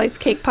person who likes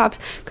cake pops,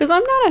 because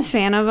I'm not a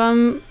fan of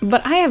them,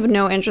 but I have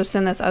no interest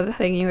in this other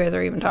thing you guys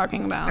are even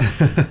talking about.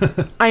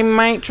 I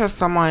might trust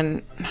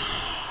someone.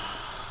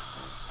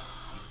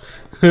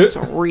 It's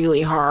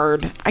really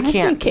hard. I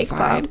can't cake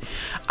decide. pop.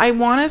 I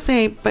want to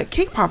say, but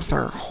cake pops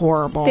are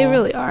horrible. They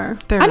really are.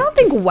 They're I don't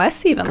think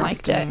Wes even liked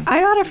it. disgusting.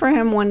 I got it for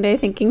him one day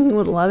thinking he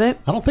would love it.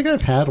 I don't think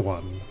I've had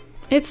one.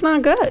 It's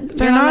not good.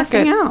 They're You're not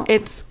missing good. out.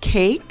 It's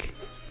cake,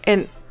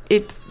 and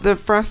it's the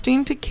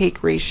frosting to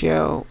cake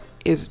ratio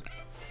is.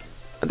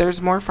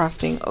 There's more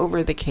frosting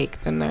over the cake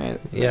than there.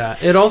 Yeah.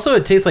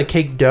 It tastes like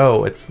cake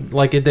dough. It's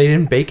like they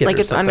didn't bake it. Like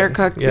or it's something.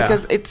 undercooked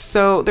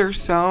because there's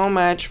so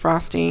much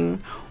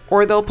frosting,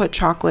 or they'll put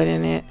chocolate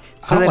in it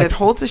so that it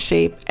holds a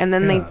shape, and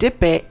then they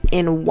dip it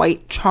in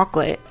white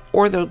chocolate,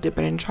 or they'll dip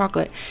it in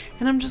chocolate,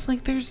 and I'm just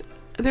like,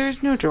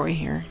 there's no joy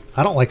here.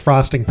 I don't like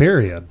frosting,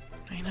 period.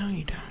 I know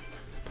you don't.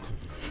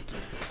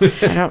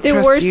 I don't There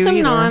trust were you some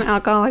either.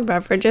 non-alcoholic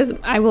beverages.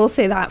 I will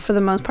say that for the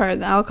most part,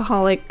 the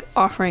alcoholic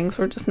offerings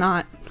were just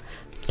not.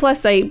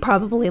 Plus, I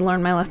probably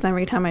learn my lesson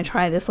every time I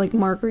try this like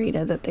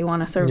margarita that they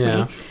want to serve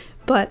me.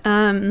 But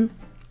there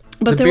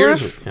were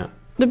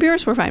The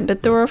beers were fine,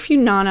 but there were a few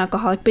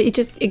non-alcoholic. But it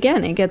just,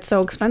 again, it gets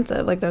so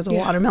expensive. Like there's a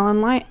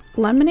watermelon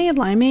lemonade,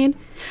 limeade.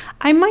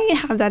 I might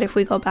have that if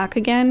we go back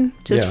again,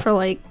 just for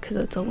like, because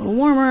it's a little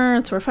warmer,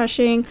 it's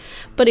refreshing.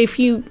 But if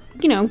you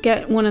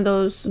get one of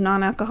those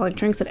non-alcoholic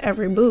drinks at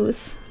every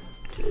booth.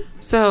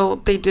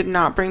 So they did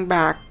not bring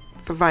back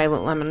the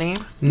violet lemonade?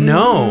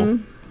 No.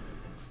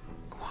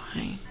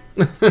 Why?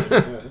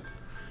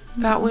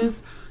 That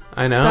was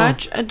I know.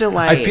 such a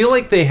delight. I feel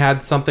like they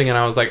had something and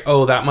I was like,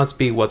 oh, that must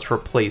be what's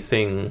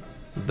replacing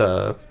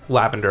the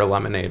lavender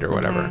lemonade or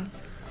whatever.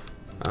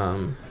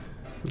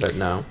 But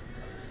no.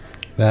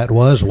 That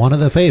was one of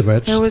the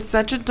favorites. It was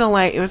such a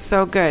delight. It was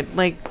so good.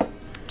 Like,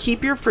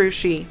 keep your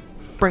Frushi.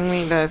 Bring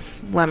me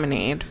this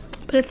lemonade.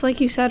 But it's like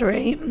you said,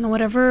 right?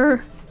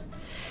 Whatever.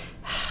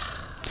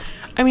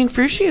 I mean,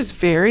 Frushi is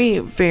very,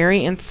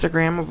 very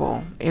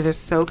Instagrammable. It is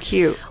so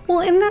cute.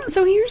 Well,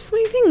 so here's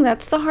my thing.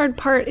 That's the hard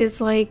part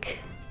is like,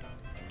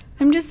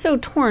 I'm just so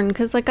torn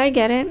because like I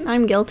get it.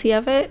 I'm guilty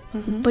of it.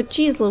 But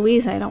geez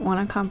Louise, I don't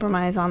want to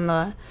compromise on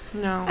the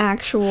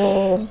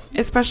actual.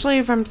 Especially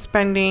if I'm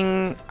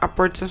spending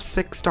upwards of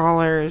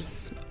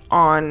 $6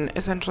 on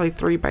essentially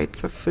 3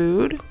 bites of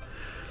food.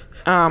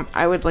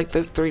 I would like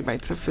those 3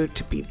 bites of food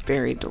to be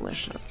very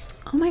delicious.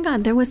 Oh my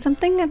God, there was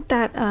something at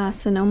that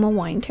Sonoma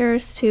Wine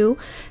Terrace too.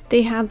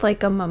 They had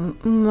like a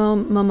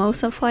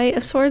mimosa flight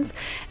of sorts,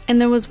 and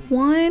there was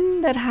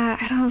one that had,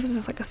 I don't know if it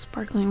was like a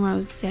sparkling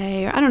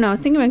rosé or I don't know. I was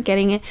thinking about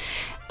getting it,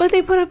 but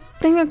they put a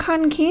thing of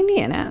cotton candy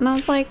in it, and I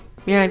was like,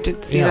 yeah, I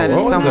did see that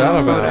in someone's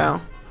photo,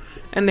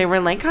 and they were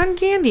like cotton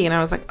candy, and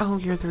I was like, oh,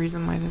 you're the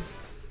reason why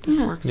this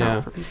works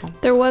out for people.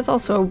 There was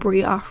also a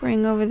brie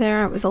offering over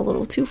there. It was a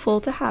little too full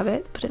to have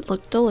it, but it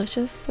looked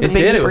delicious. So It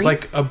did. It was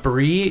like a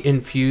brie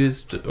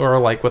infused or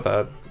like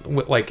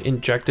like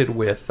injected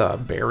with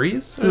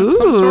berries of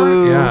some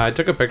sort. Yeah, I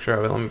took a picture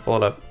of it. Let me pull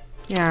it up.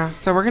 Yeah,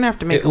 so we're going to have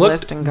to make a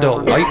list and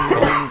go. Delightful.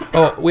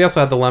 Oh, we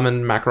also had the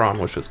lemon macaron,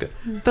 which was good.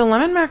 The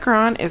lemon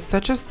macaron is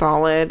such a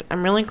solid.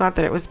 I'm really glad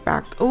that it was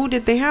back. Oh,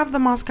 did they have the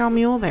Moscow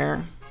Mule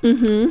there? I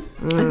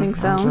think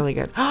so. That's really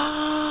good.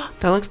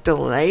 That looks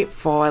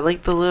delightful. I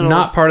like the little...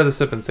 Not part of the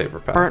Sip and Savor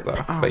Pass,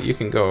 though. But you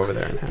can go over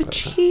there and have it. The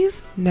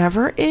cheese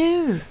never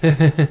is.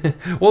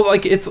 Well,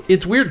 like,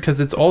 it's weird because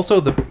it's also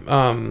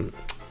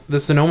the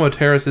Sonoma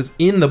Terrace is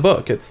in the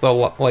book. It's the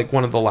like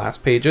one of the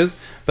last pages,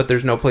 but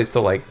there's no place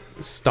to like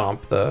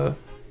stomp the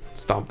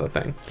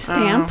thing.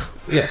 Stamp?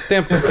 Yeah,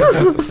 stamp the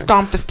thing. That's the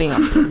Stomp the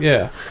stamp.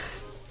 Yeah.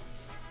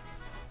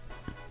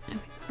 I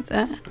think that's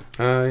it.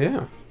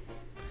 Yeah.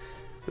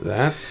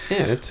 That's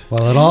it.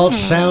 Well, it all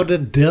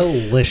sounded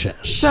delicious.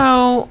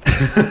 So,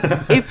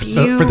 if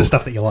you... For the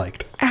stuff that you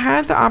liked.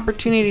 Had the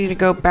opportunity to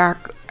go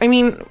back, I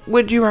mean,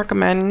 would you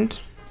recommend...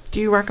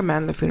 Do you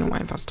recommend the Food and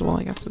Wine Festival,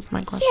 I guess is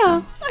my question.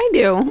 Yeah, I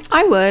do.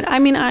 I would. I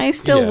mean, I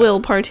still will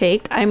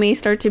partake. I may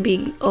start to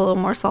be a little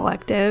more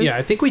selective. Yeah,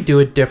 I think we do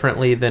it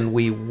differently than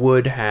we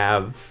would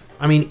have.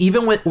 I mean,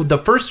 even when the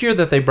first year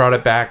that they brought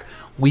it back,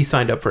 we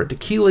signed up for a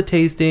tequila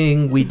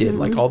tasting. We did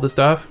like all the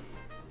stuff.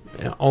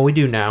 All we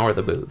do now are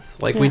the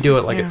booths. Like we do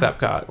it like it's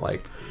Epcot.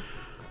 Like,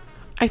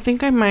 I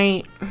think I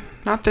might,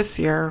 not this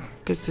year,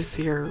 because this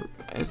year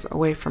is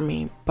away from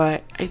me,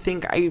 but I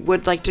think I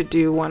would like to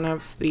do one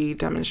of the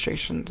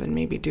demonstrations and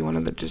maybe do one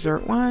of the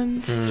dessert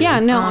ones. Yeah,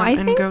 no, I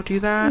think... And go do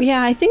that.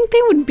 Yeah, I think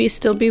they would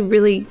still be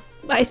really...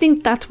 I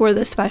think that's where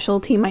the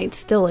specialty might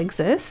still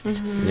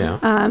exist.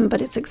 Yeah.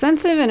 But it's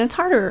expensive and it's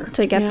harder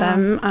to get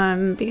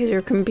them because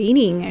you're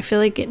competing. I feel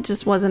like it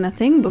just wasn't a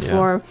thing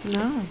before.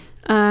 No.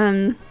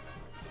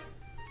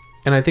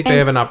 And I think they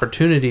have an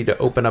opportunity to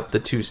open up the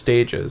 2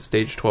 stages,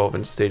 stage 12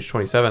 and stage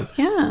 27,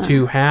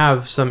 to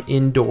have some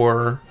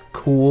indoor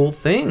cool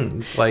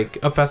things like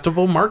a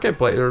festival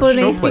marketplace or but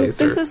showplace. I think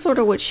this is sort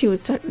of what she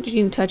was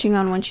touching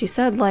on when she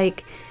said,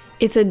 like,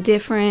 it's a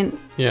different...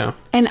 Yeah.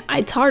 And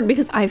it's hard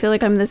because I feel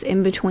like I'm this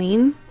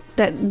in-between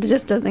that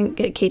just doesn't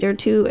get catered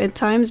to at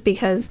times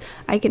because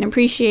I can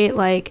appreciate,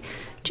 like,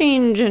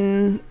 change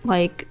and,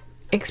 like,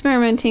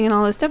 experimenting and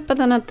all this stuff, but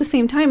then at the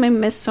same time I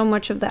miss so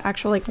much of the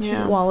actual like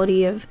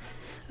quality of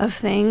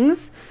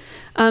things.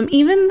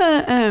 Even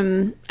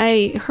the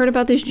I heard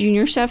about this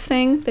junior chef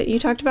thing that you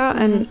talked about,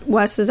 and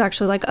Wes is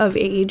actually like of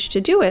age to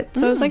do it,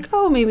 so I was like,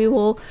 oh, maybe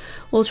we'll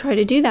try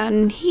to do that.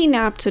 And he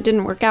napped, so it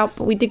didn't work out,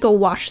 but we did go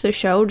watch the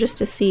show just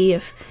to see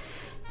if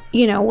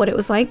what it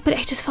was like, but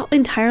it just felt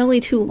entirely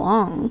too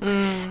long.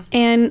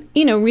 And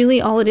really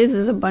all it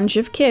is a bunch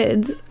of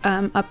kids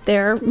up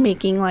there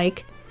making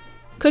like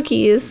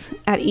cookies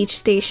at each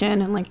station,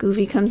 and like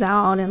Goofy comes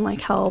out and like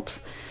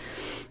helps,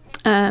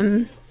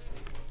 and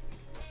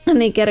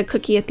they get a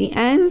cookie at the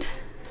end.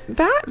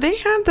 That they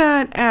had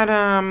that at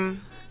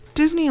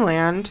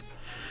Disneyland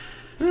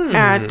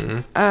at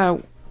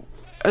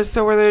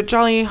so where the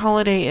Jolly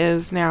Holiday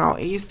is now.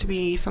 It used to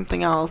be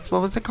something else.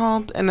 What was it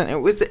called? And then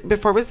it was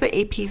before it was the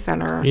AP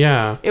Center.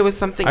 Yeah, it was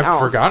something else.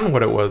 I've forgotten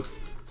what it was.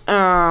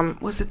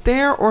 Was it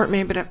there or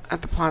maybe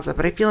at the Plaza?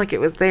 But I feel like it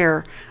was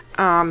there.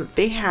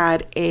 They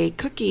had a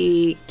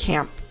cookie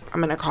camp,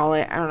 I'm going to call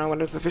it. I don't know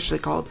what it's officially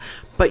called.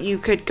 But you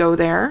could go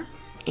there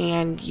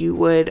and you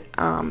would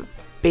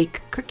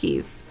bake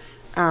cookies.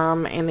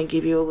 And they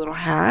gave you a little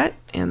hat,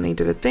 and they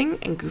did a thing,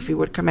 and Goofy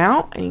would come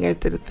out, and you guys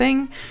did a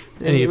thing.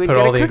 And you would put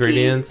get all a the cookie.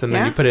 ingredients, and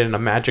then you put it in a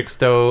magic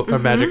stove or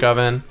magic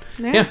oven.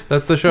 Yeah.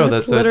 That's the show.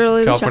 That's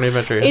literally a the California show.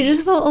 Adventure. It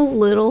just felt a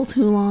little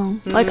too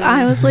long. Like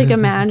I was like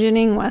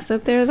imagining Wes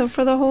up there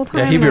for the whole time.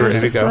 Yeah, he'd be and I was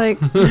ready to just go. Like,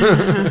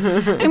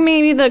 and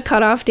maybe the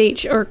cutoff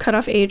date or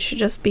cutoff age should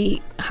just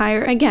be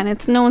higher. Again,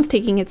 it's no one's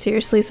taking it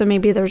seriously, so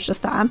maybe there's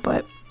just that.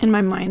 But in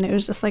my mind, it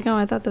was just like, oh,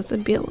 I thought this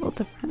would be a little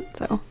different.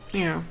 So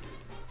Yeah.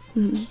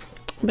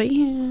 but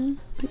yeah,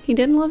 he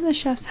did love the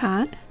chef's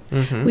hat.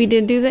 Mm-hmm. We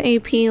did do the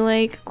AP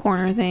like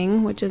corner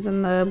thing, which is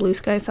in the Blue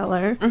Sky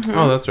Cellar.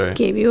 Oh, that's right.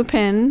 Gave you a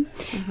pin.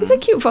 It's a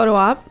cute photo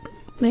op.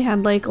 They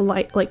had like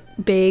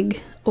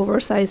big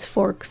oversized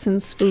forks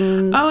and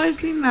spoons. Oh, I've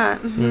seen that.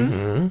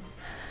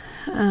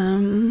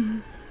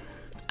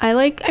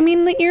 I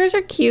mean the ears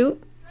are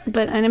cute,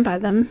 but I didn't buy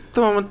them.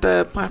 The one with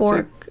the plastic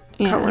Fork,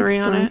 cutlery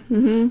on it.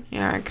 Mm-hmm.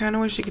 Yeah, I kind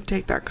of wish you could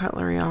take that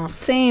cutlery off.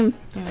 Same.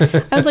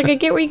 I was like, I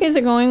get where you guys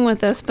are going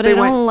with this, but They I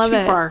don't went love too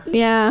it. far.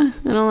 Yeah,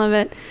 I don't love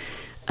it.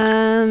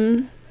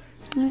 I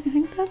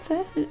think that's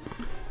it.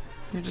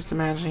 You're just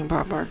imagining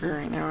Bob Barker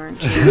right now,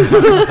 aren't you?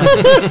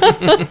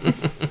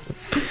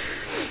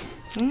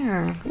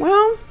 Yeah.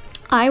 Well,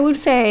 I would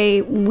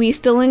say we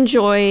still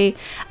enjoy.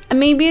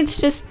 Maybe it's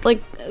just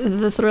like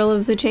the thrill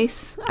of the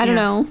chase. I don't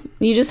know.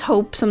 You just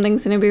hope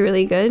something's going to be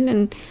really good,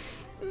 and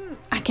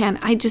I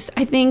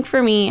think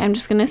for me, I'm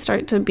just going to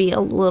start to be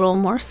a little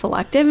more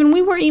selective. And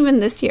we were even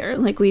this year.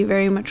 Like we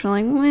very much were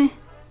like, meh,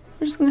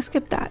 we're just going to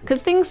skip that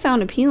because things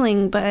sound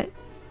appealing, but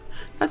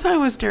that's how I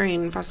was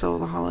during Festival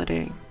of the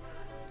Holiday.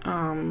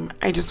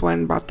 I just went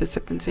and bought the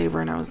Sip and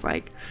Savor, and I was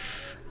like,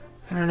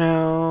 I don't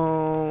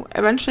know.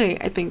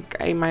 Eventually, I think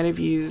I might have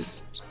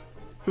used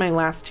my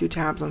last 2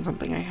 tabs on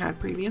something I had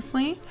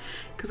previously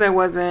because I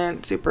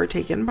wasn't super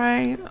taken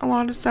by a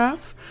lot of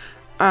stuff.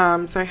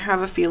 So I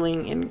have a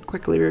feeling in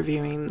quickly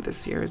reviewing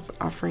this year's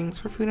offerings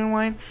for Food and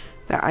Wine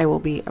that I will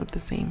be of the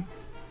same.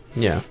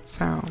 Yeah.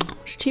 So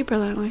it's cheaper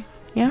that way.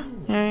 Yeah.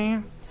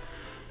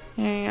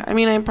 I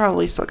mean, I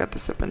probably still got the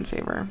Sip and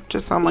Savor.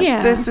 Just so I'm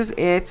like, this is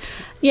it.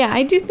 Yeah,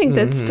 I do think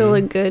that's still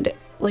a good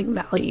like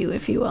value,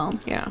 if you will.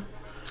 Yeah.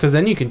 Because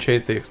then you can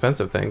chase the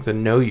expensive things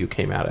and know you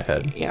came out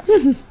ahead.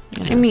 Yes.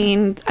 I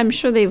mean, I'm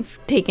sure they've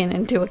taken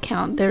into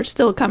account they're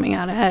still coming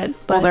out ahead.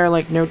 But well, they're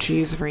like, no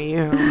cheese for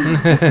you.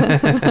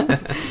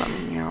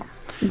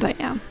 But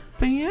yeah.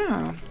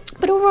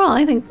 But overall,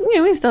 I think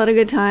we still had a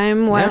good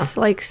time. Wes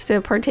likes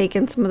to partake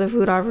in some of the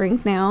food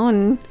offerings now,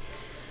 and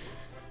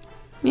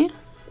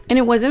and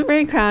it wasn't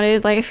very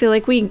crowded. Like I feel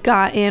like we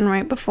got in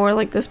right before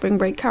like the spring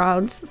break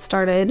crowds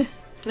started.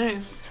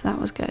 Nice. So that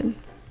was good.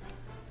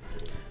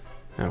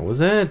 That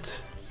was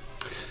it.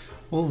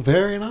 Well,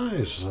 very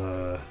nice.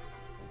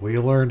 We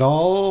learned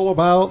all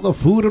about the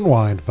Food and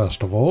Wine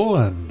Festival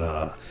and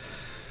the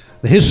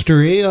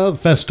history of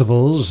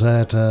festivals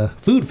at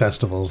food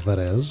festivals, that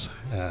is,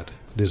 at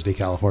Disney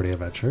California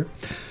Adventure.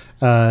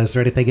 Is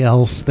there anything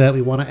else that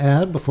we want to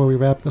add before we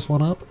wrap this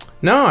one up?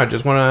 No, I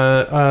just want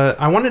to.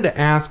 I wanted to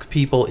ask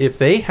people if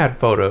they had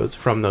photos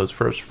from those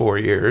first 4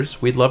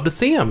 years. We'd love to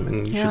see them,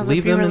 and you should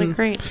leave them really in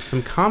great.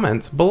 some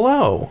comments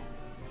below.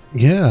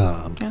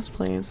 Yeah. Yes,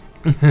 please.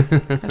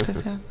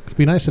 yes. It'd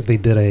be nice if they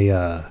did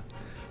a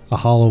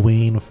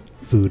Halloween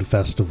food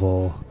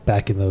festival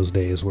back in those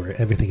days where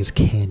everything is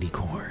candy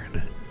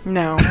corn.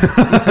 No.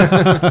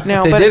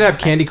 They did have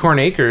Candy Corn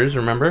Acres,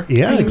 remember?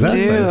 Yeah, They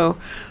exactly. do.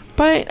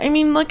 But, I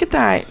mean, look at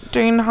that.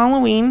 During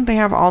Halloween, they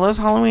have all those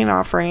Halloween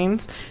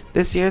offerings.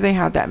 This year, they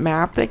had that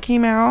map that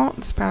came out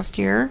this past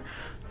year.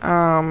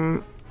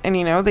 And,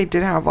 they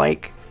did have,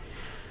 like,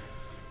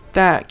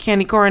 that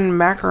candy corn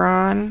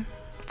macaron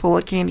full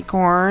of candy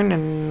corn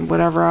and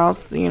whatever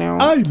else, I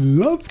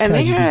love and candy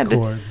they had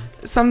corn.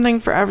 something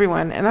for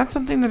everyone. And that's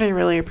something that I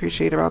really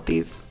appreciate about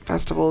these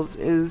festivals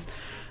is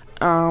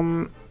they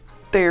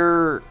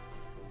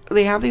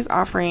have these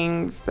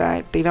offerings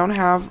that they don't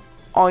have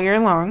all year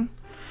long.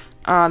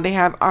 They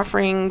have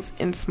offerings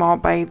in small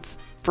bites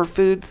for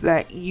foods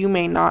that you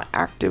may not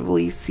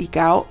actively seek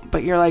out,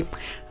 but you're like,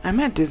 I'm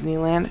at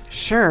Disneyland.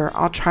 Sure,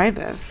 I'll try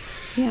this.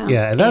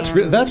 Yeah, and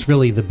that's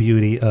really the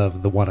beauty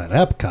of the one at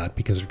Epcot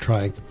because you're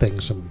trying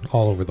things from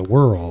all over the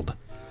world.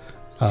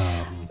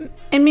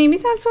 And maybe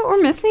that's what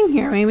we're missing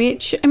here. Maybe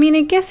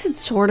I guess it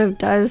sort of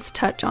does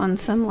touch on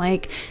some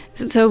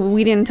so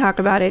we didn't talk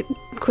about it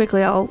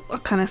quickly. I'll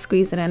kind of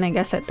squeeze it in, I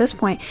guess, at this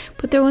point.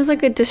 But there was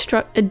like a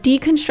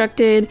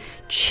deconstructed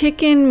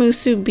chicken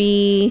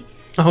musubi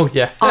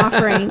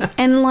offering.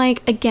 And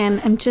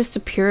again, I'm just a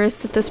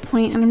purist at this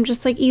point, and I'm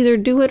just like, either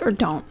do it or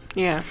don't.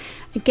 Yeah.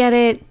 I get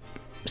it.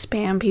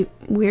 Spam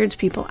weirds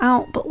people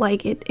out, but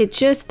it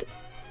just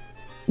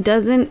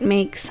doesn't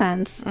make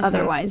sense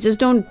otherwise. Just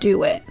don't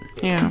do it.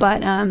 Yeah.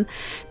 But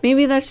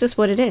maybe that's just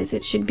what it is.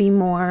 It should be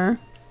more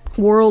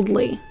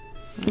worldly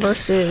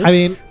versus. I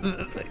mean,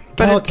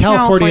 But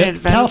California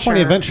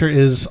Adventure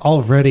is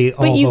already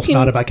almost can-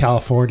 not about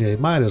California. It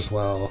might as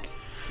well.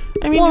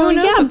 I mean, who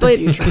knows what the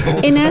future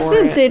holds in for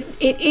essence, it.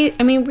 it.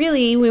 I mean,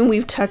 really, when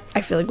we've touched,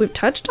 I feel like we've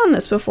touched on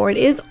this before. It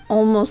is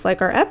almost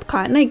like our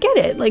Epcot, and I get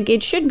it. Like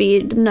it should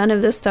be. None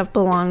of this stuff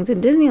belongs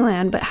in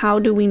Disneyland, but how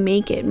do we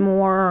make it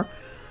more?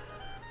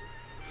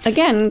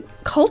 Again,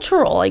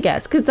 cultural, I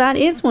guess, because that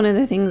is one of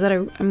the things that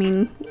I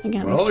mean,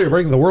 again. Well, you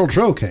bring the World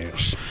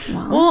Showcase.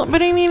 Well,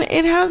 but I mean,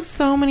 it has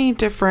so many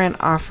different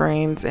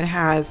offerings. It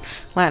has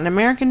Latin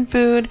American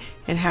food.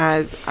 It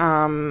has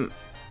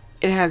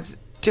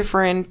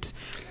different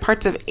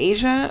parts of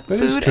Asia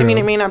That is food. I true. mean,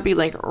 it may not be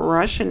like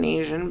Russian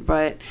Asian,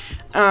 but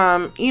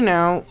you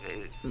know,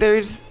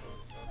 there's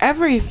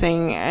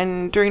everything.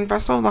 And during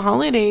Festival of the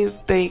Holidays,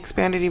 they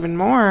expanded even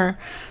more.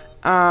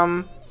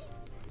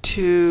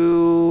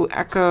 To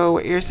echo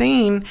what you're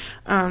saying,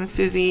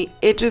 Susie,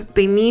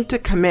 they need to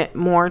commit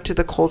more to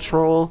the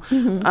cultural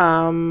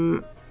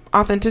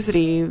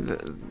authenticity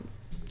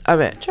of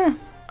it. Sure.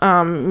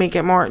 Make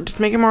it more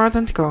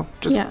authentical.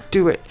 Just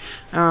do it.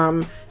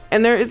 And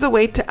there is a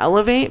way to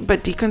elevate,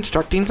 but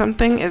deconstructing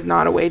something is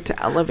not a way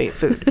to elevate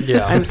food.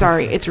 Yeah. I'm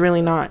sorry, it's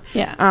really not.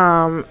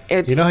 Yeah.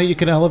 It's You know how you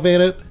can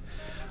elevate it?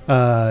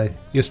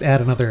 Just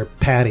add another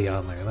patty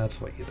on there.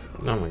 That's what you do.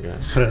 Oh my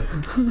gosh. Put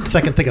a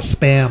second thing of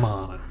Spam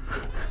on it.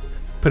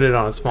 Put it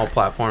on a small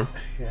platform.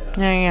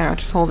 Yeah,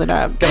 just hold it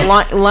up.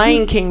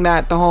 Lion King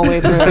that the whole way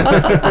through.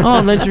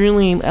 Oh, that's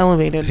really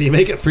elevated. You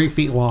make it 3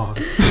 feet long.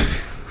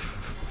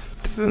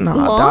 This isn't a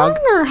hot Long dog.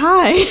 or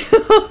high?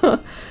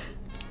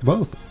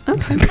 Both.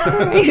 Okay.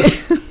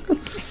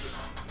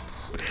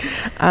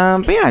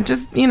 But yeah,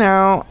 just,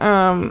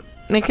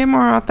 make it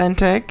more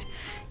authentic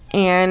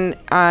and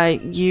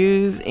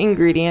use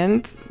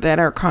ingredients that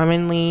are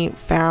commonly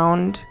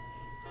found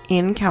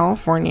in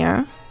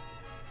California.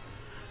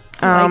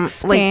 Like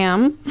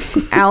Spam.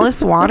 Like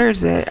Alice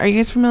Waters. Are you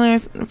guys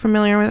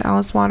familiar with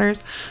Alice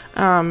Waters?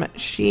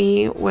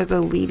 She was a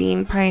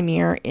leading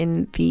pioneer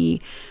in the,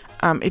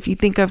 if you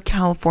think of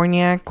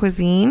California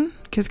cuisine,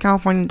 because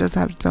California does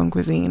have its own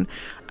cuisine.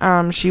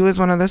 She was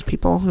one of those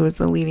people who was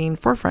the leading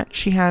forefront.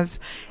 She has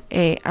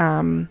a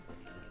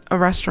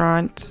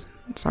restaurant,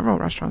 several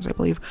restaurants, I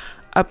believe,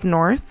 up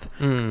north.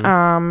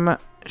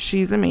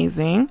 She's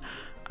amazing.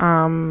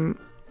 And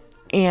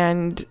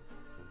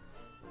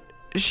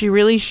she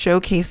really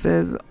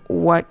showcases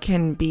what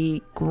can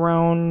be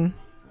grown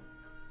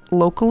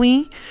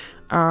locally.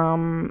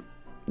 The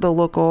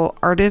local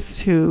artists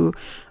who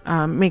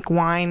make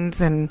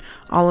wines and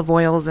olive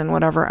oils and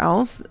whatever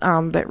else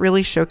that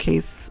really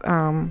showcase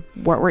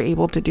what we're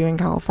able to do in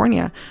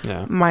California.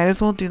 Yeah. Might as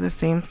well do the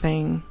same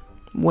thing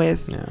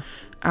with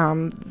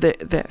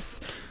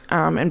this.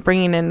 And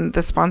bringing in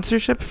the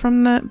sponsorship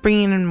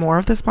bringing in more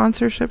of the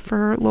sponsorship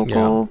for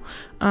local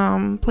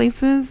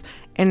places,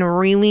 and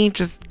really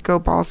just go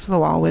balls to the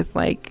wall with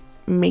like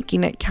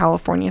making it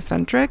California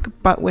centric,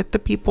 but with the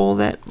people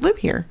that live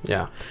here.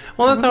 Yeah.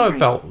 Well, that's how it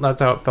felt.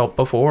 That's how it felt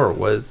before,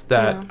 was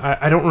that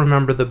I don't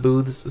remember the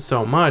booths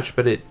so much,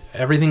 but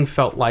everything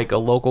felt like a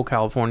local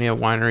California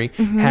winery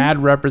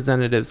had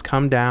representatives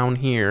come down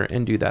here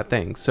and do that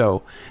thing.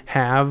 So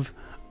have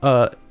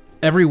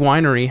every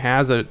winery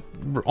has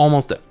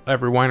almost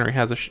every winery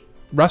has a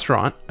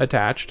restaurant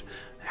attached.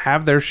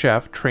 Have their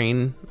chef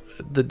train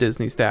the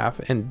Disney staff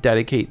and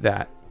dedicate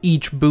that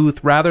each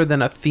booth rather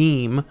than a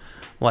theme,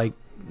 like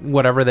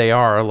whatever they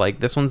are. Like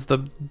this one's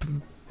the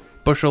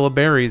bushel of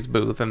berries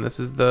booth, and this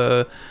is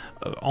the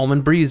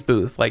almond breeze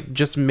booth. Like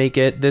just make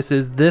it, this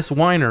is this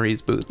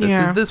winery's booth, this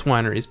is this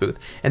winery's booth,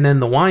 and then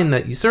the wine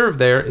that you serve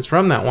there is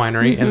from that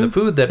winery, and the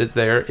food that is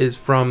there is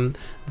from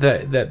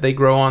that they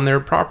grow on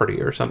their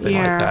property or something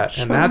like that.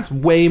 And that's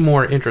way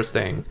more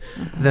interesting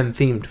than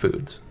themed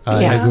foods.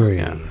 I agree.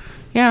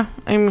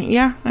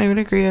 I would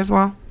agree as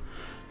well.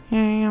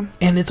 Yeah.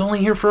 And it's only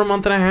here for a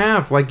month and a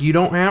half. Like, you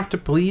don't have to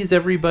please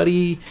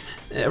everybody,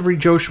 every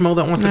Joe Schmo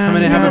that wants to come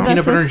in and have a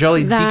peanut butter and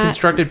jelly,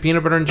 deconstructed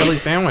peanut butter and jelly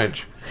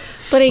sandwich.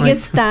 But I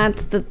guess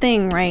that's the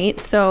thing, right?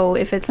 So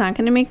if it's not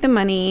going to make the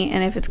money,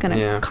 and if it's going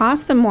to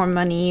cost them more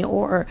money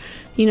or,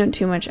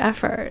 too much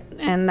effort,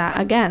 and that,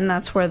 again,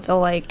 that's where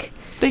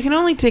they can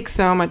only take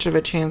so much of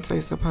a chance, I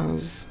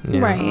suppose. Yeah.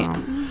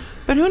 Right.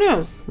 But who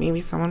knows? Maybe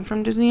someone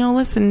from Disney will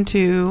listen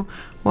to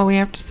what we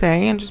have to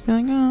say and just be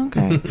like, oh,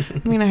 okay.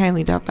 I mean, I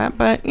highly doubt that,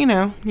 but, you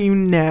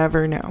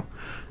never know.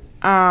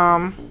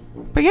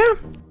 But yeah.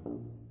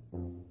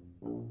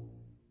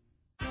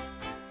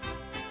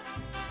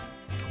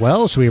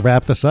 Well, should we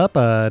wrap this up?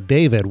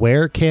 David,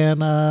 where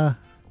can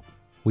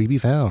we be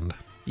found?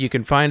 You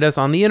can find us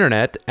on the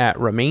internet at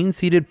Remain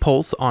Seated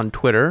Pulse on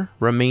Twitter,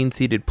 Remain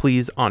Seated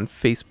Please on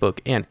Facebook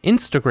and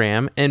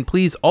Instagram, and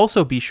please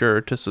also be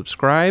sure to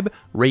subscribe,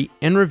 rate,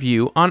 and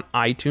review on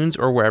iTunes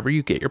or wherever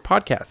you get your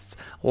podcasts,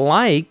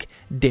 like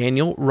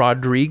Daniel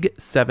Rodrigue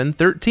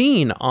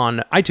 713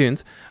 on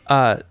iTunes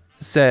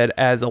said,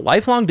 as a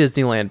lifelong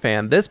Disneyland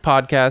fan, this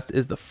podcast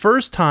is the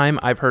first time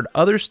I've heard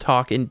others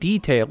talk in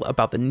detail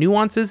about the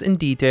nuances and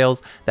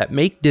details that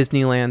make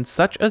Disneyland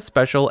such a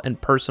special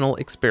and personal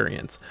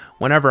experience.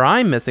 Whenever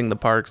I'm missing the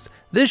parks,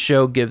 this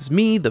show gives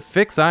me the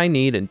fix I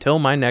need until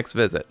my next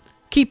visit.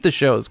 keep the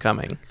shows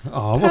coming.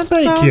 Oh, well, That's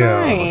thank so you.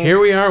 nice. Here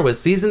we are with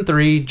season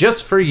 3,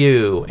 just for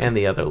you and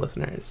the other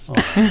listeners.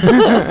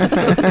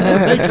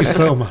 Thank you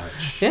so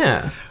much.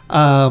 Yeah.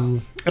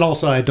 And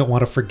also, I don't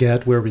want to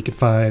forget where we can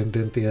find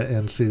Cynthia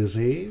and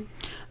Susie.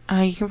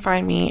 You can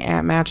find me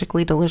at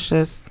Magically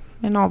Delicious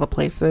in all the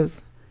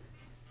places.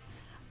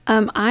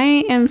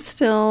 I am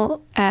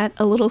still at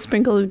A Little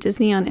Sprinkle of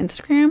Disney on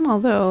Instagram,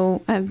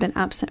 although I've been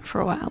absent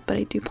for a while, but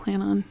I do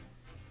plan on.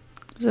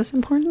 Is this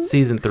important?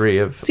 Season 3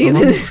 of...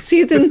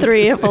 Season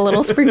 3 of A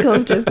Little Sprinkle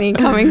of Disney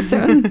coming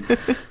soon.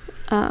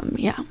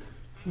 Yeah.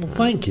 Well,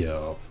 thank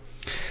you.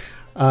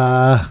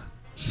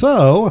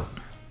 So...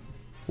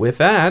 With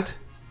that,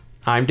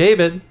 I'm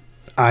David.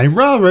 I'm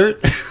Robert.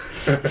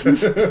 I'm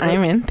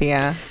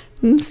Cynthia.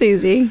 I'm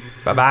Susie.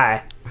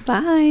 Bye-bye.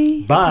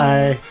 Bye.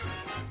 Bye.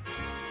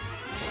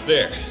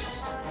 There.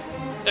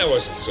 That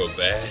wasn't so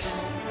bad.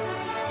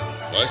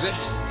 Was it?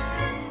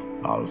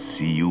 I'll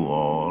see you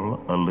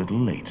all a little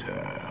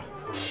later.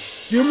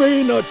 You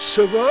may not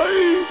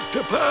survive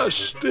to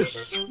pass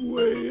this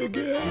way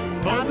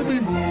again. Time to be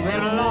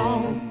moving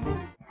along.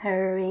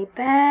 Hurry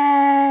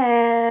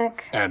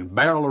back. And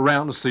barrel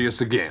around to see us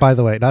again. By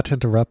the way, not to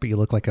interrupt, but you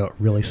look like a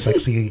really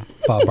sexy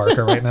Bob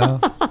Barker right now.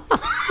 Bob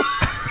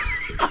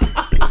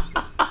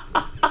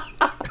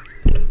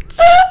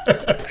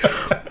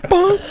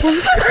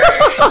Barker.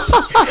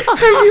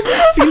 Have you ever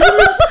seen him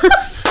in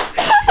person?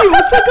 He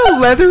looks like a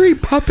leathery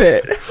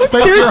puppet.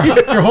 But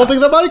you're holding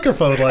the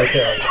microphone like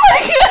him.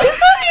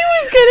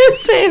 Gonna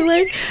say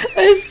like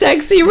a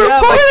sexy reporter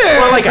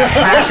Or like a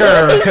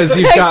hacker, because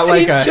you've got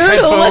like a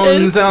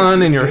headphones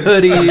on and your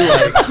hoodie.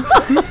 Like,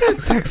 who's that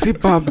sexy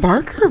Bob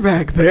Barker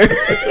back there?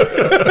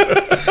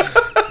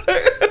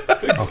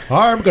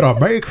 I'm gonna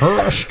make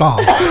her a star.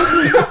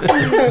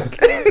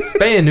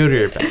 spay and neuter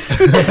your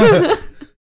pet.